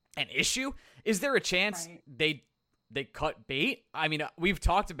issue. Is there a chance they cut bait? I mean, we've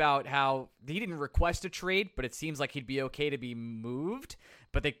talked about how he didn't request a trade, but it seems like he'd be okay to be moved.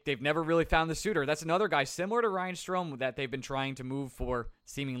 But they've never really found the suitor. That's another guy similar to Ryan Strome that they've been trying to move for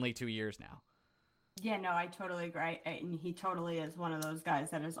seemingly 2 years now. Yeah, no, I totally agree. And he totally is one of those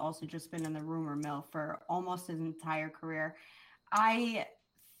guys that has also just been in the rumor mill for almost his entire career. I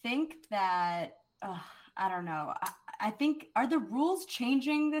think that, I don't know. I think, are the rules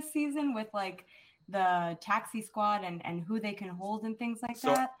changing this season with like the taxi squad and who they can hold and things like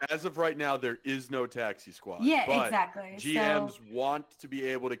that? So as of right now, there is no taxi squad. Yeah, but exactly. GMs want to be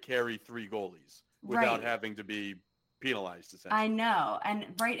able to carry 3 goalies without having to be penalized, essentially. I know. And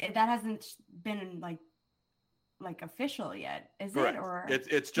that hasn't been like official yet, is Correct. It? Or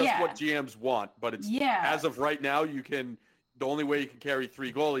it's just what GMs want, but it's as of right now, the only way you can carry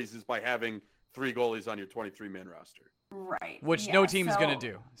 3 goalies is by having 3 goalies on your 23-man roster. Right. Which no team's going to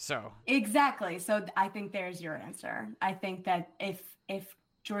do. So exactly. So I think there's your answer. I think that if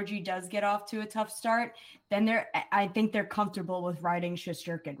Georgie does get off to a tough start, then I think they're comfortable with riding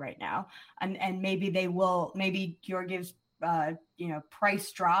Shesterkin right now. And maybe they will, maybe Georgiev's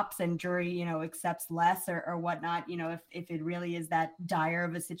price drops and Drury, accepts less or whatnot, if it really is that dire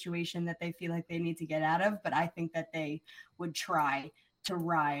of a situation that they feel like they need to get out of. But I think that they would try to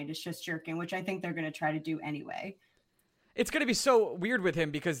ride Shesterkin, which I think they're going to try to do anyway. It's going to be so weird with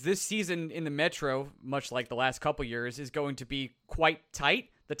him because this season in the Metro, much like the last couple years, is going to be quite tight.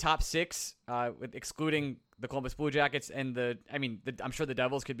 the top 6, with excluding the Columbus Blue Jackets and I'm sure the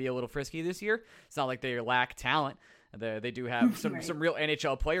Devils could be a little frisky this year. It's not like they lack talent. They do have some real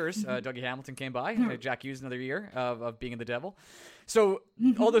NHL players. Dougie Hamilton came by. Jack Hughes another year of being in the Devil. So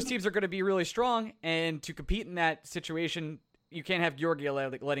all those teams are going to be really strong. And to compete in that situation, you can't have Georgia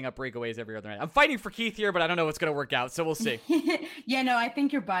letting up breakaways every other night. I'm fighting for Keith here, but I don't know what's going to work out. So we'll see. Yeah, no, I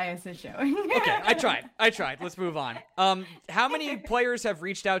think your bias is showing. Okay, I tried. Let's move on. How many players have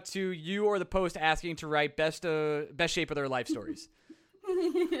reached out to you or the Post asking to write best shape of their life stories?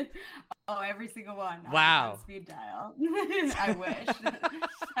 Oh, every single one. Wow. On speed dial. I wish.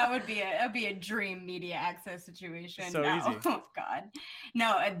 That would be a dream media access situation. So easy. Oh God.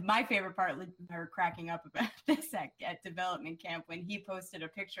 No, my favorite part, we were cracking up about this at development camp when he posted a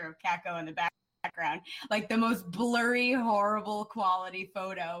picture of Kakko in the background, like the most blurry, horrible quality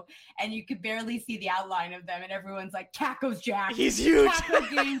photo, and you could barely see the outline of them, and everyone's like, Kakko's jacked. He's huge. Kakko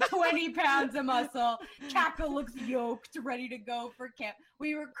gained 20 pounds of muscle. Kakko looks yoked, ready to go for camp.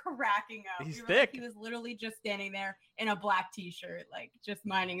 We were cracking up. He's thick. thick. He was literally just standing there in a black t-shirt, like just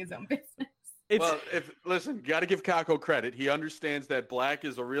minding his own business. Listen, got to give Kakko credit. He understands that black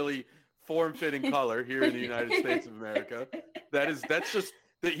is a really form-fitting color here in the United States of America. That's just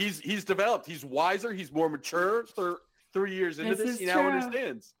that he's developed. He's wiser. He's more mature. 3 years into this, he now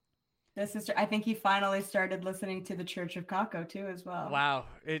understands. This is true. I think he finally started listening to the Church of Kakko too, as well. Wow,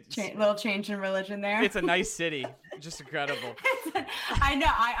 it's little change in religion there. It's a nice city, just incredible. I know.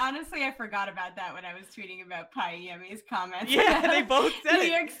 I forgot about that when I was tweeting about Piami's comments. Yeah, they both said New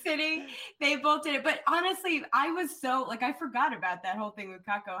York City. They both did it. But honestly, I was so I forgot about that whole thing with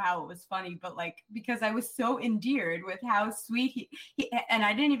Kakko, how it was funny, but because I was so endeared with how sweet he and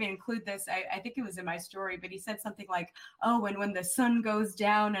I didn't even include this. I think it was in my story, but he said something like, "Oh, and when the sun goes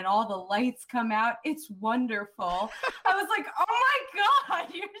down and all the lights come out, it's wonderful." I was like, "Oh my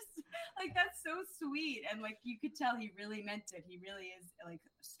God, you're that's so sweet." And you could tell he really meant it. He really is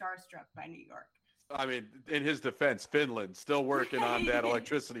starstruck by New York. I mean, in his defense, Finland still working on that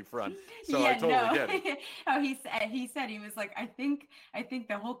electricity front. So I totally get it. Oh, he said he was like, I think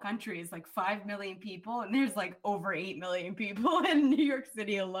the whole country is 5 million people, and there's over 8 million people in New York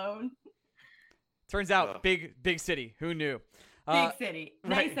City alone. Turns out, big city. Who knew? Big city.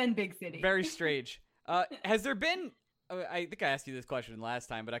 Nice right. And big city. Very strange. Has there been, I think I asked you this question last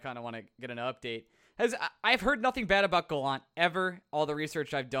time, but I kind of want to get an update. I've heard nothing bad about Gallant ever. All the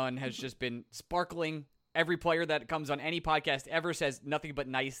research I've done has just been sparkling. Every player that comes on any podcast ever says nothing but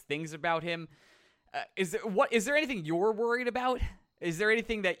nice things about him. Is there anything you're worried about? Is there any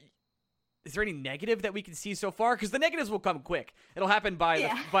negative that we can see so far? Because the negatives will come quick. It'll happen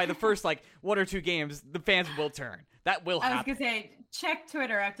by the first 1 or 2 games. The fans will turn. That will happen. I was gonna say, check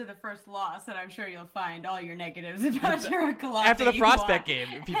Twitter after the first loss, and I'm sure you'll find all your negatives about Gerard Gallant. After the prospect game,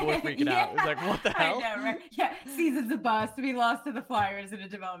 people were freaking out. It was what the hell? I know, right? Yeah, season's a bust. We lost to the Flyers in a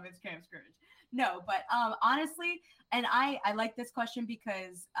development camp scrimmage. No, but honestly, and I like this question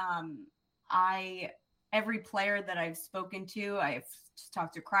because every player that I've spoken to, I've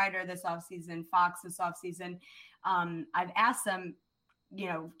talked to Kreider this offseason, Fox this offseason, I've asked them,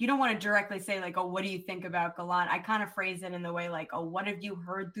 you don't want to directly say oh, what do you think about Gallant? I kind of phrase it in the way oh, what have you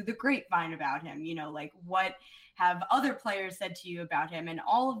heard through the grapevine about him? What have other players said to you about him? And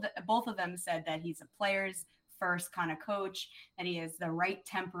both of them said that he's a player's first kind of coach, that he has the right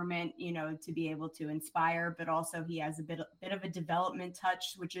temperament, to be able to inspire, but also he has a bit of a development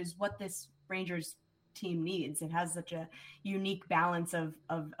touch, which is what this Rangers team needs. It has such a unique balance of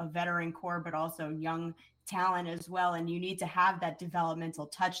a veteran core, but also young talent as well. And you need to have that developmental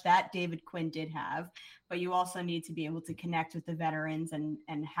touch that David Quinn did have, but you also need to be able to connect with the veterans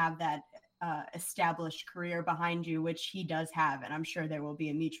and have that established career behind you, which he does have. And I'm sure there will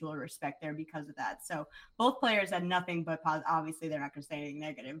be a mutual respect there because of that. So both players had nothing but obviously they're not going to say anything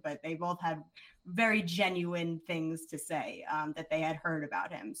negative, but they both had very genuine things to say that they had heard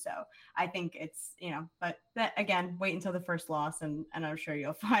about him. So I think it's, but that, again, wait until the first loss and I'm sure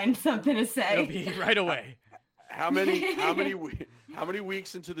you'll find something to say. It'll be right away. How many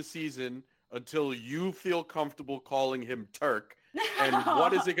weeks into the season until you feel comfortable calling him Turk? And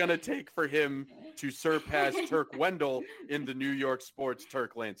what is it going to take for him to surpass Turk Wendell in the New York sports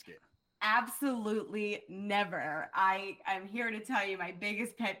Turk landscape? Absolutely never. I'm here to tell you my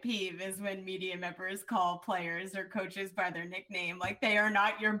biggest pet peeve is when media members call players or coaches by their nickname. They are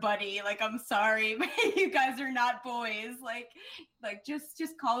not your buddy. I'm sorry, but you guys are not boys.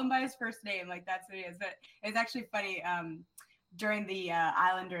 Just call him by his first name. That's what it is. But it's actually funny. During the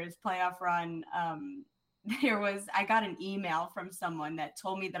Islanders playoff run, I got an email from someone that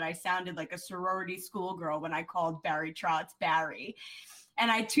told me that I sounded like a sorority schoolgirl when I called Barry Trotz Barry. And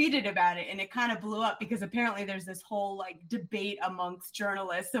I tweeted about it, and it kind of blew up because apparently there's this whole like debate amongst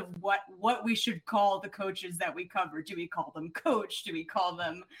journalists of what we should call the coaches that we cover. Do we call them coach? Do we call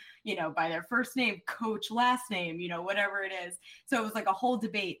them, by their first name, coach, last name, whatever it is. So it was like a whole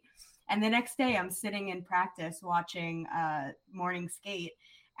debate. And the next day I'm sitting in practice watching morning skate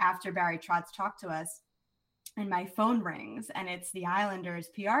after Barry Trotz talked to us, and my phone rings, and it's the Islanders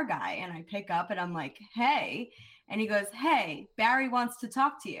PR guy. And I pick up and I'm like, hey. And he goes, hey, Barry wants to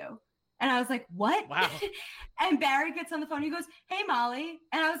talk to you. And I was like, what? Wow. And Barry gets on the phone. He goes, hey, Molly.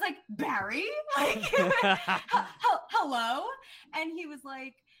 And I was like, Barry? Like, hello? And he was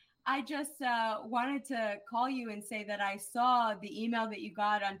like, I just wanted to call you and say that I saw the email that you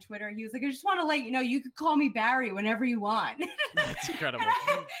got on Twitter. He was like, I just want to let you know you could call me Barry whenever you want. That's incredible.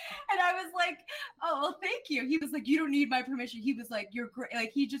 And I was like, oh, well, thank you. He was like, you don't need my permission. He was like, you're great.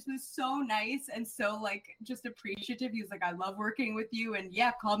 Like, he just was so nice and so like just appreciative. He was like, I love working with you. And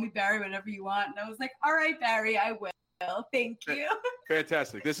yeah, call me Barry whenever you want. And I was like, all right, Barry, I will. Thank you.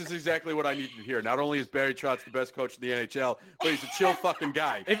 Fantastic. This is exactly what I needed to hear. Not only is Barry Trotz the best coach in the NHL, but he's a chill fucking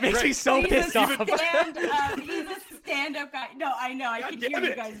guy. It makes me so pissed off. He's a stand-up guy. No, I know. I can hear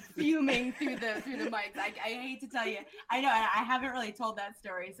you guys fuming through the mics. I hate to tell you. I know. I haven't really told that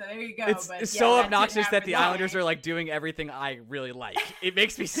story, so there you go. It's so obnoxious that the Islanders are like doing everything I really like. It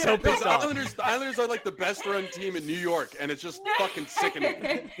makes me so pissed off. The Islanders are like the best run team in New York, and it's just fucking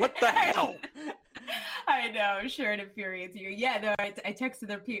sickening. What the hell? I know, I'm sure it infuriates you. Yeah, no, I texted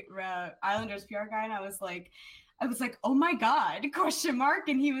the Islanders PR guy, and I was like, oh my God, ?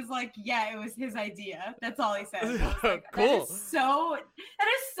 And he was like, yeah, it was his idea. That's all he said. Like, cool. That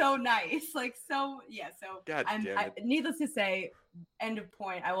is so nice. Like, so, yeah. So needless to say, end of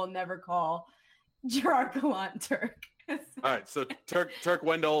point, I will never call Gerard Gallant Turk. All right, so Turk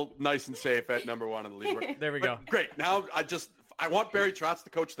Wendell, nice and safe at number 1 in the league. There we go. Great. Now I want Barry Trotz to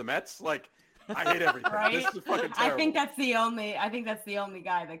coach the Mets. Like, I hate everything. Right? This is fucking terrible. I think that's the only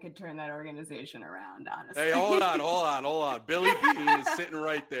guy that could turn that organization around, honestly. Hey, hold on. Billy B is sitting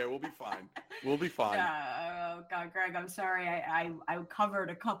right there. We'll be fine. Oh God, Greg, I'm sorry. I covered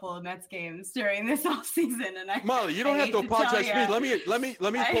a couple of Mets games during this off season, and Molly, you don't have to apologize to me.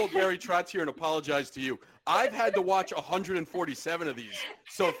 Let me pull Barry Trotz here and apologize to you. I've had to watch 147 of these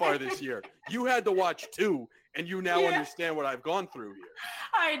so far this year. You had to watch 2. And you now understand what I've gone through here.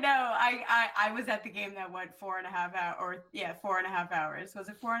 I know. I was at the game that went 4.5 hours. 4.5 hours. Was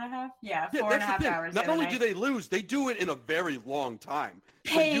it 4.5? Yeah, 4.5 hours. Not only do they lose, they do it in a very long time.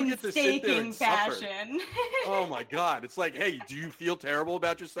 Painstaking fashion. Oh my God! It's like, hey, do you feel terrible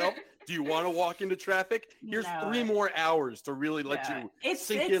about yourself? Do you want to walk into traffic? Here's 3 more hours to really let you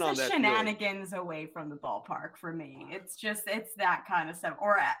sink in on that. It's the shenanigans away from the ballpark for me. It's that kind of stuff,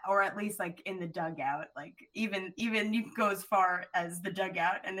 or at least like in the dugout. Like even you can go as far as the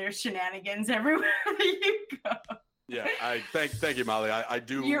dugout, and there's shenanigans everywhere you go. Yeah, thank you, Molly. I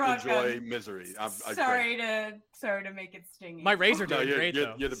do enjoy misery. I'm sorry to make it stingy. My razor did great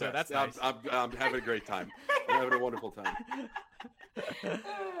though. You're the best. That's nice. I'm having a great time. I'm having a wonderful time.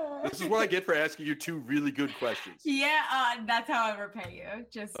 This is what I get for asking you 2 really good questions. Yeah, that's how I repay you.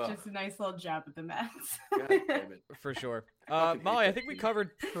 Just a nice little job at the Mets. God damn it. For sure. Molly, I think we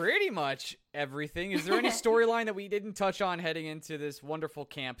covered pretty much everything. Is there any storyline that we didn't touch on heading into this wonderful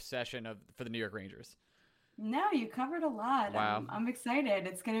camp session for the New York Rangers? No, you covered a lot. Wow. I'm excited.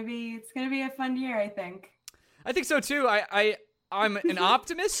 It's gonna be a fun year, I think. I think so too. I'm an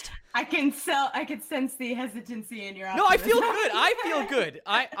optimist. I can sense the hesitancy in your optimism. No, I feel good.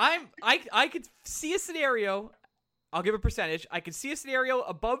 I could see a scenario. I'll give a percentage. I could see a scenario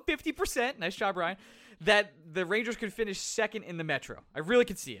above 50%. Nice job, Ryan. That the Rangers could finish second in the Metro. I really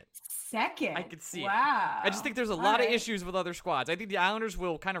could see it. Second? I could see it. Wow. I just think there's a lot of issues with other squads. I think the Islanders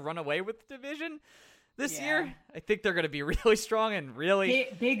will kind of run away with the division this year. I think they're going to be really strong and really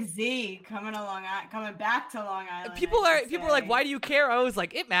Big Z coming back to Long Island. People are like, why do you care? I was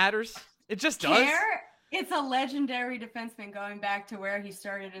like, it matters. It just does. It's a legendary defenseman going back to where he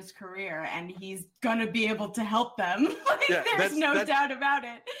started his career, and he's gonna be able to help them. There's no doubt about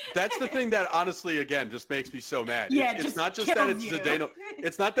it. That's the thing that honestly, again, just makes me so mad. Yeah, it's not just that it's Zdeno.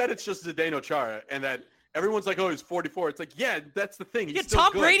 It's not that it's just Zdeno Chara, and that everyone's like, oh, he's 44. It's like, yeah, that's the thing. He's still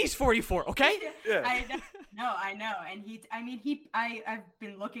Tom good. Brady's 44. Okay. Yeah. I know, and I've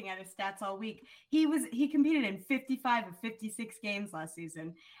been looking at his stats all week. He competed in 55 of 56 games last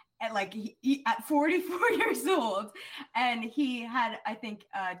season. At 44 years old, and he had, I think,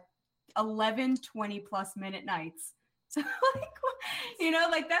 11 20-plus minute nights. So,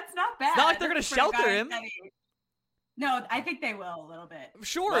 that's not bad. It's not like they're going to shelter him. No, I think they will a little bit.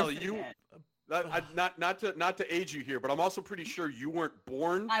 Sure. Well, Not to age you here, but I'm also pretty sure you weren't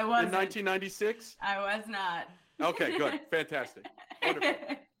born in 1996. I was not. Okay, good, fantastic, wonderful.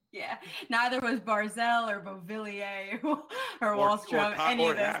 Yeah, neither was Barzell or Beauvillier or Wallstrom. Any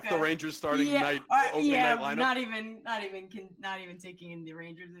or of those half guys. the Rangers starting night opening night lineup. not even taking in the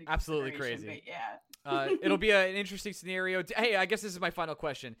Rangers. Absolutely crazy. But yeah. It'll be an interesting scenario. Hey, I guess this is my final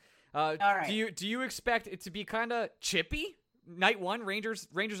question. All right. Do you expect it to be kind of chippy? Night one, Rangers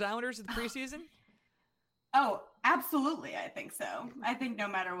Islanders in the preseason? Oh, absolutely. I think so. I think no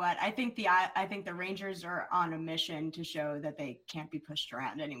matter what, I think the Rangers are on a mission to show that they can't be pushed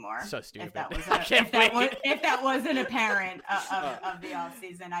around anymore. So stupid. If that wasn't apparent of the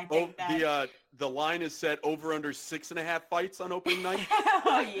offseason, I think the line is set over under 6.5 fights on opening night.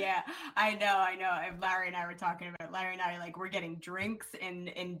 Oh yeah, I know. Larry and I were talking about it. Larry and I we're getting drinks in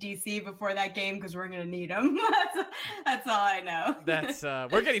DC before that game because we're gonna need them. That's all I know.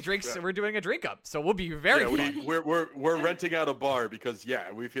 We're getting drinks. We're doing a drink up, so we'll be very. We're renting out a bar because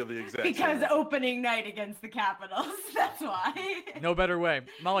we feel the exact same. Opening night against the Capitals. That's why. No better way.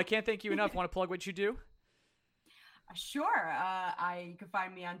 Molly, I can't thank you enough. Want to plug what you do? Sure. You can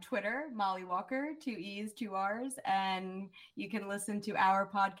find me on Twitter, Molly Walker, 2 E's, 2 R's, and you can listen to our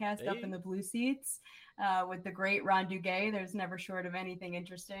podcast, Up in the Blue Seats, with the great Ron Duguay. There's never short of anything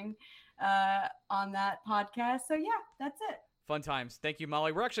interesting on that podcast. So yeah, that's it. Fun times. Thank you,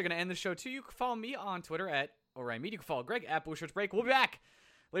 Molly. We're actually going to end the show too. You can follow me on Twitter at Orion Media. You can follow Greg at Blue Shirts Break. We'll be back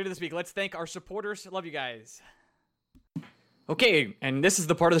later this week. Let's thank our supporters. Love you guys. Okay, and this is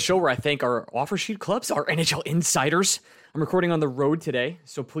the part of the show where I thank our offer sheet clubs, our NHL insiders. I'm recording on the road today,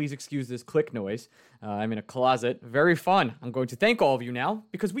 so please excuse this click noise. I'm in a closet. Very fun. I'm going to thank all of you now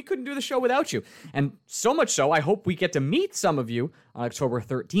because we couldn't do the show without you. And so much so, I hope we get to meet some of you on October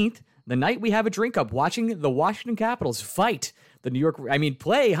 13th, the night we have a drink up watching the Washington Capitals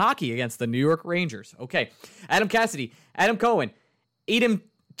play hockey against the New York Rangers. Okay, Adam Cassidy, Adam Cohen, Edom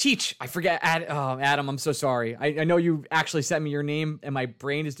Teach, I forget. Adam, I'm so sorry. I know you actually sent me your name, and my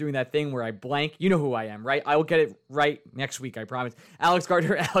brain is doing that thing where I blank. You know who I am, right? I will get it right next week, I promise. Alex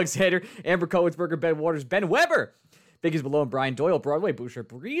Gardner, Alexander, Amber Cohensberger, Ben Waters, Ben Weber, Biggies Below, and Brian Doyle, Broadway, Boucher,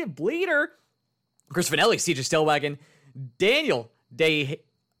 Bleeder, Chris Finelli, CJ Stellwagen, Daniel Day.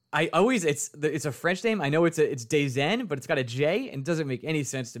 It's a French name. I know it's Dezen, but it's got a J, and it doesn't make any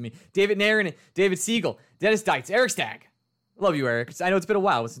sense to me. David Nairn, David Siegel, Dennis Dietz, Eric Stagg. Love you, Eric. I know it's been a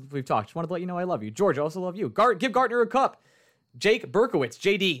while since we've talked. Just wanted to let you know I love you. George, I also love you. Give Gartner a cup. Jake Berkowitz,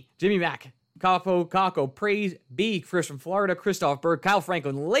 JD, Jimmy Mack, Capo, Kako, Praise B, Chris from Florida, Christoph Berg, Kyle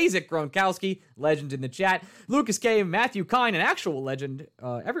Franklin, Lazik Gronkowski, legend in the chat, Lucas K, Matthew Kine, an actual legend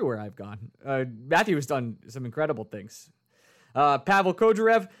everywhere I've gone. Matthew has done some incredible things. Pavel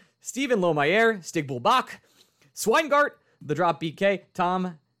Kodarev, Stephen Lomayer, Stig Bulbach, Swinegart, The Drop BK,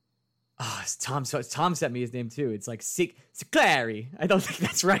 Tom sent me his name too. It's like Clary. I don't think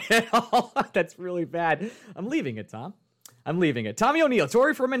that's right at all. That's really bad. I'm leaving it, Tom. I'm leaving it. Tommy O'Neill,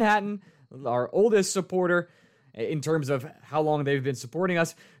 Tori from Manhattan, our oldest supporter in terms of how long they've been supporting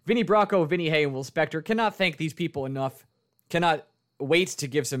us. Vinny Bracco, Vinny Hay, and Will Spector. Cannot thank these people enough. Cannot wait to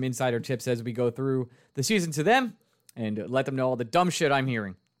give some insider tips as we go through the season to them and let them know all the dumb shit I'm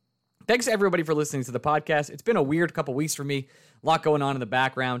hearing. Thanks everybody for listening to the podcast. It's been a weird couple weeks for me. A lot going on in the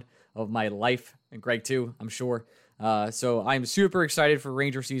background of my life, and Greg too, I'm sure. So I'm super excited for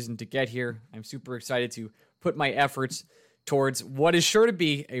Ranger season to get here. I'm super excited to put my efforts towards what is sure to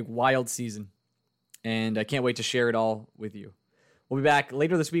be a wild season. And I can't wait to share it all with you. We'll be back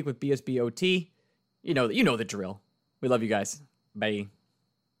later this week with BSBOT. You know the drill. We love you guys. Bye.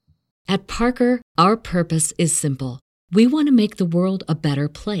 At Parker, our purpose is simple. We want to make the world a better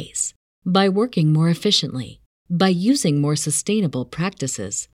place by working more efficiently, by using more sustainable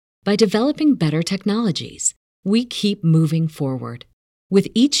practices, by developing better technologies. We keep moving forward. With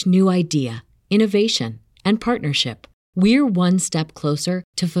each new idea, innovation, and partnership, we're one step closer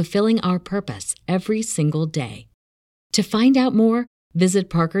to fulfilling our purpose every single day. To find out more, visit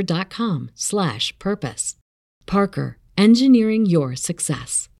parker.com/purpose. Parker, engineering your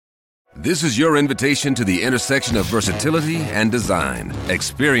success. This is your invitation to the intersection of versatility and design.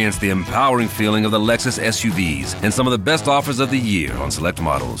 Experience the empowering feeling of the Lexus SUVs and some of the best offers of the year on select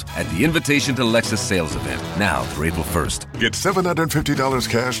models at the Invitation to Lexus sales event, now through April 1st. Get $750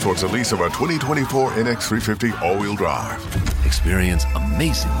 cash towards the lease of a 2024 NX 350 all-wheel drive. Experience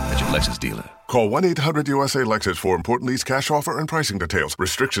amazing at your Lexus dealer. Call 1-800-USA-LEXUS for important lease cash offer and pricing details.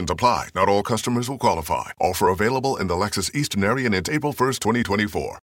 Restrictions apply. Not all customers will qualify. Offer available in the Lexus Eastern area and it's April 1st, 2024.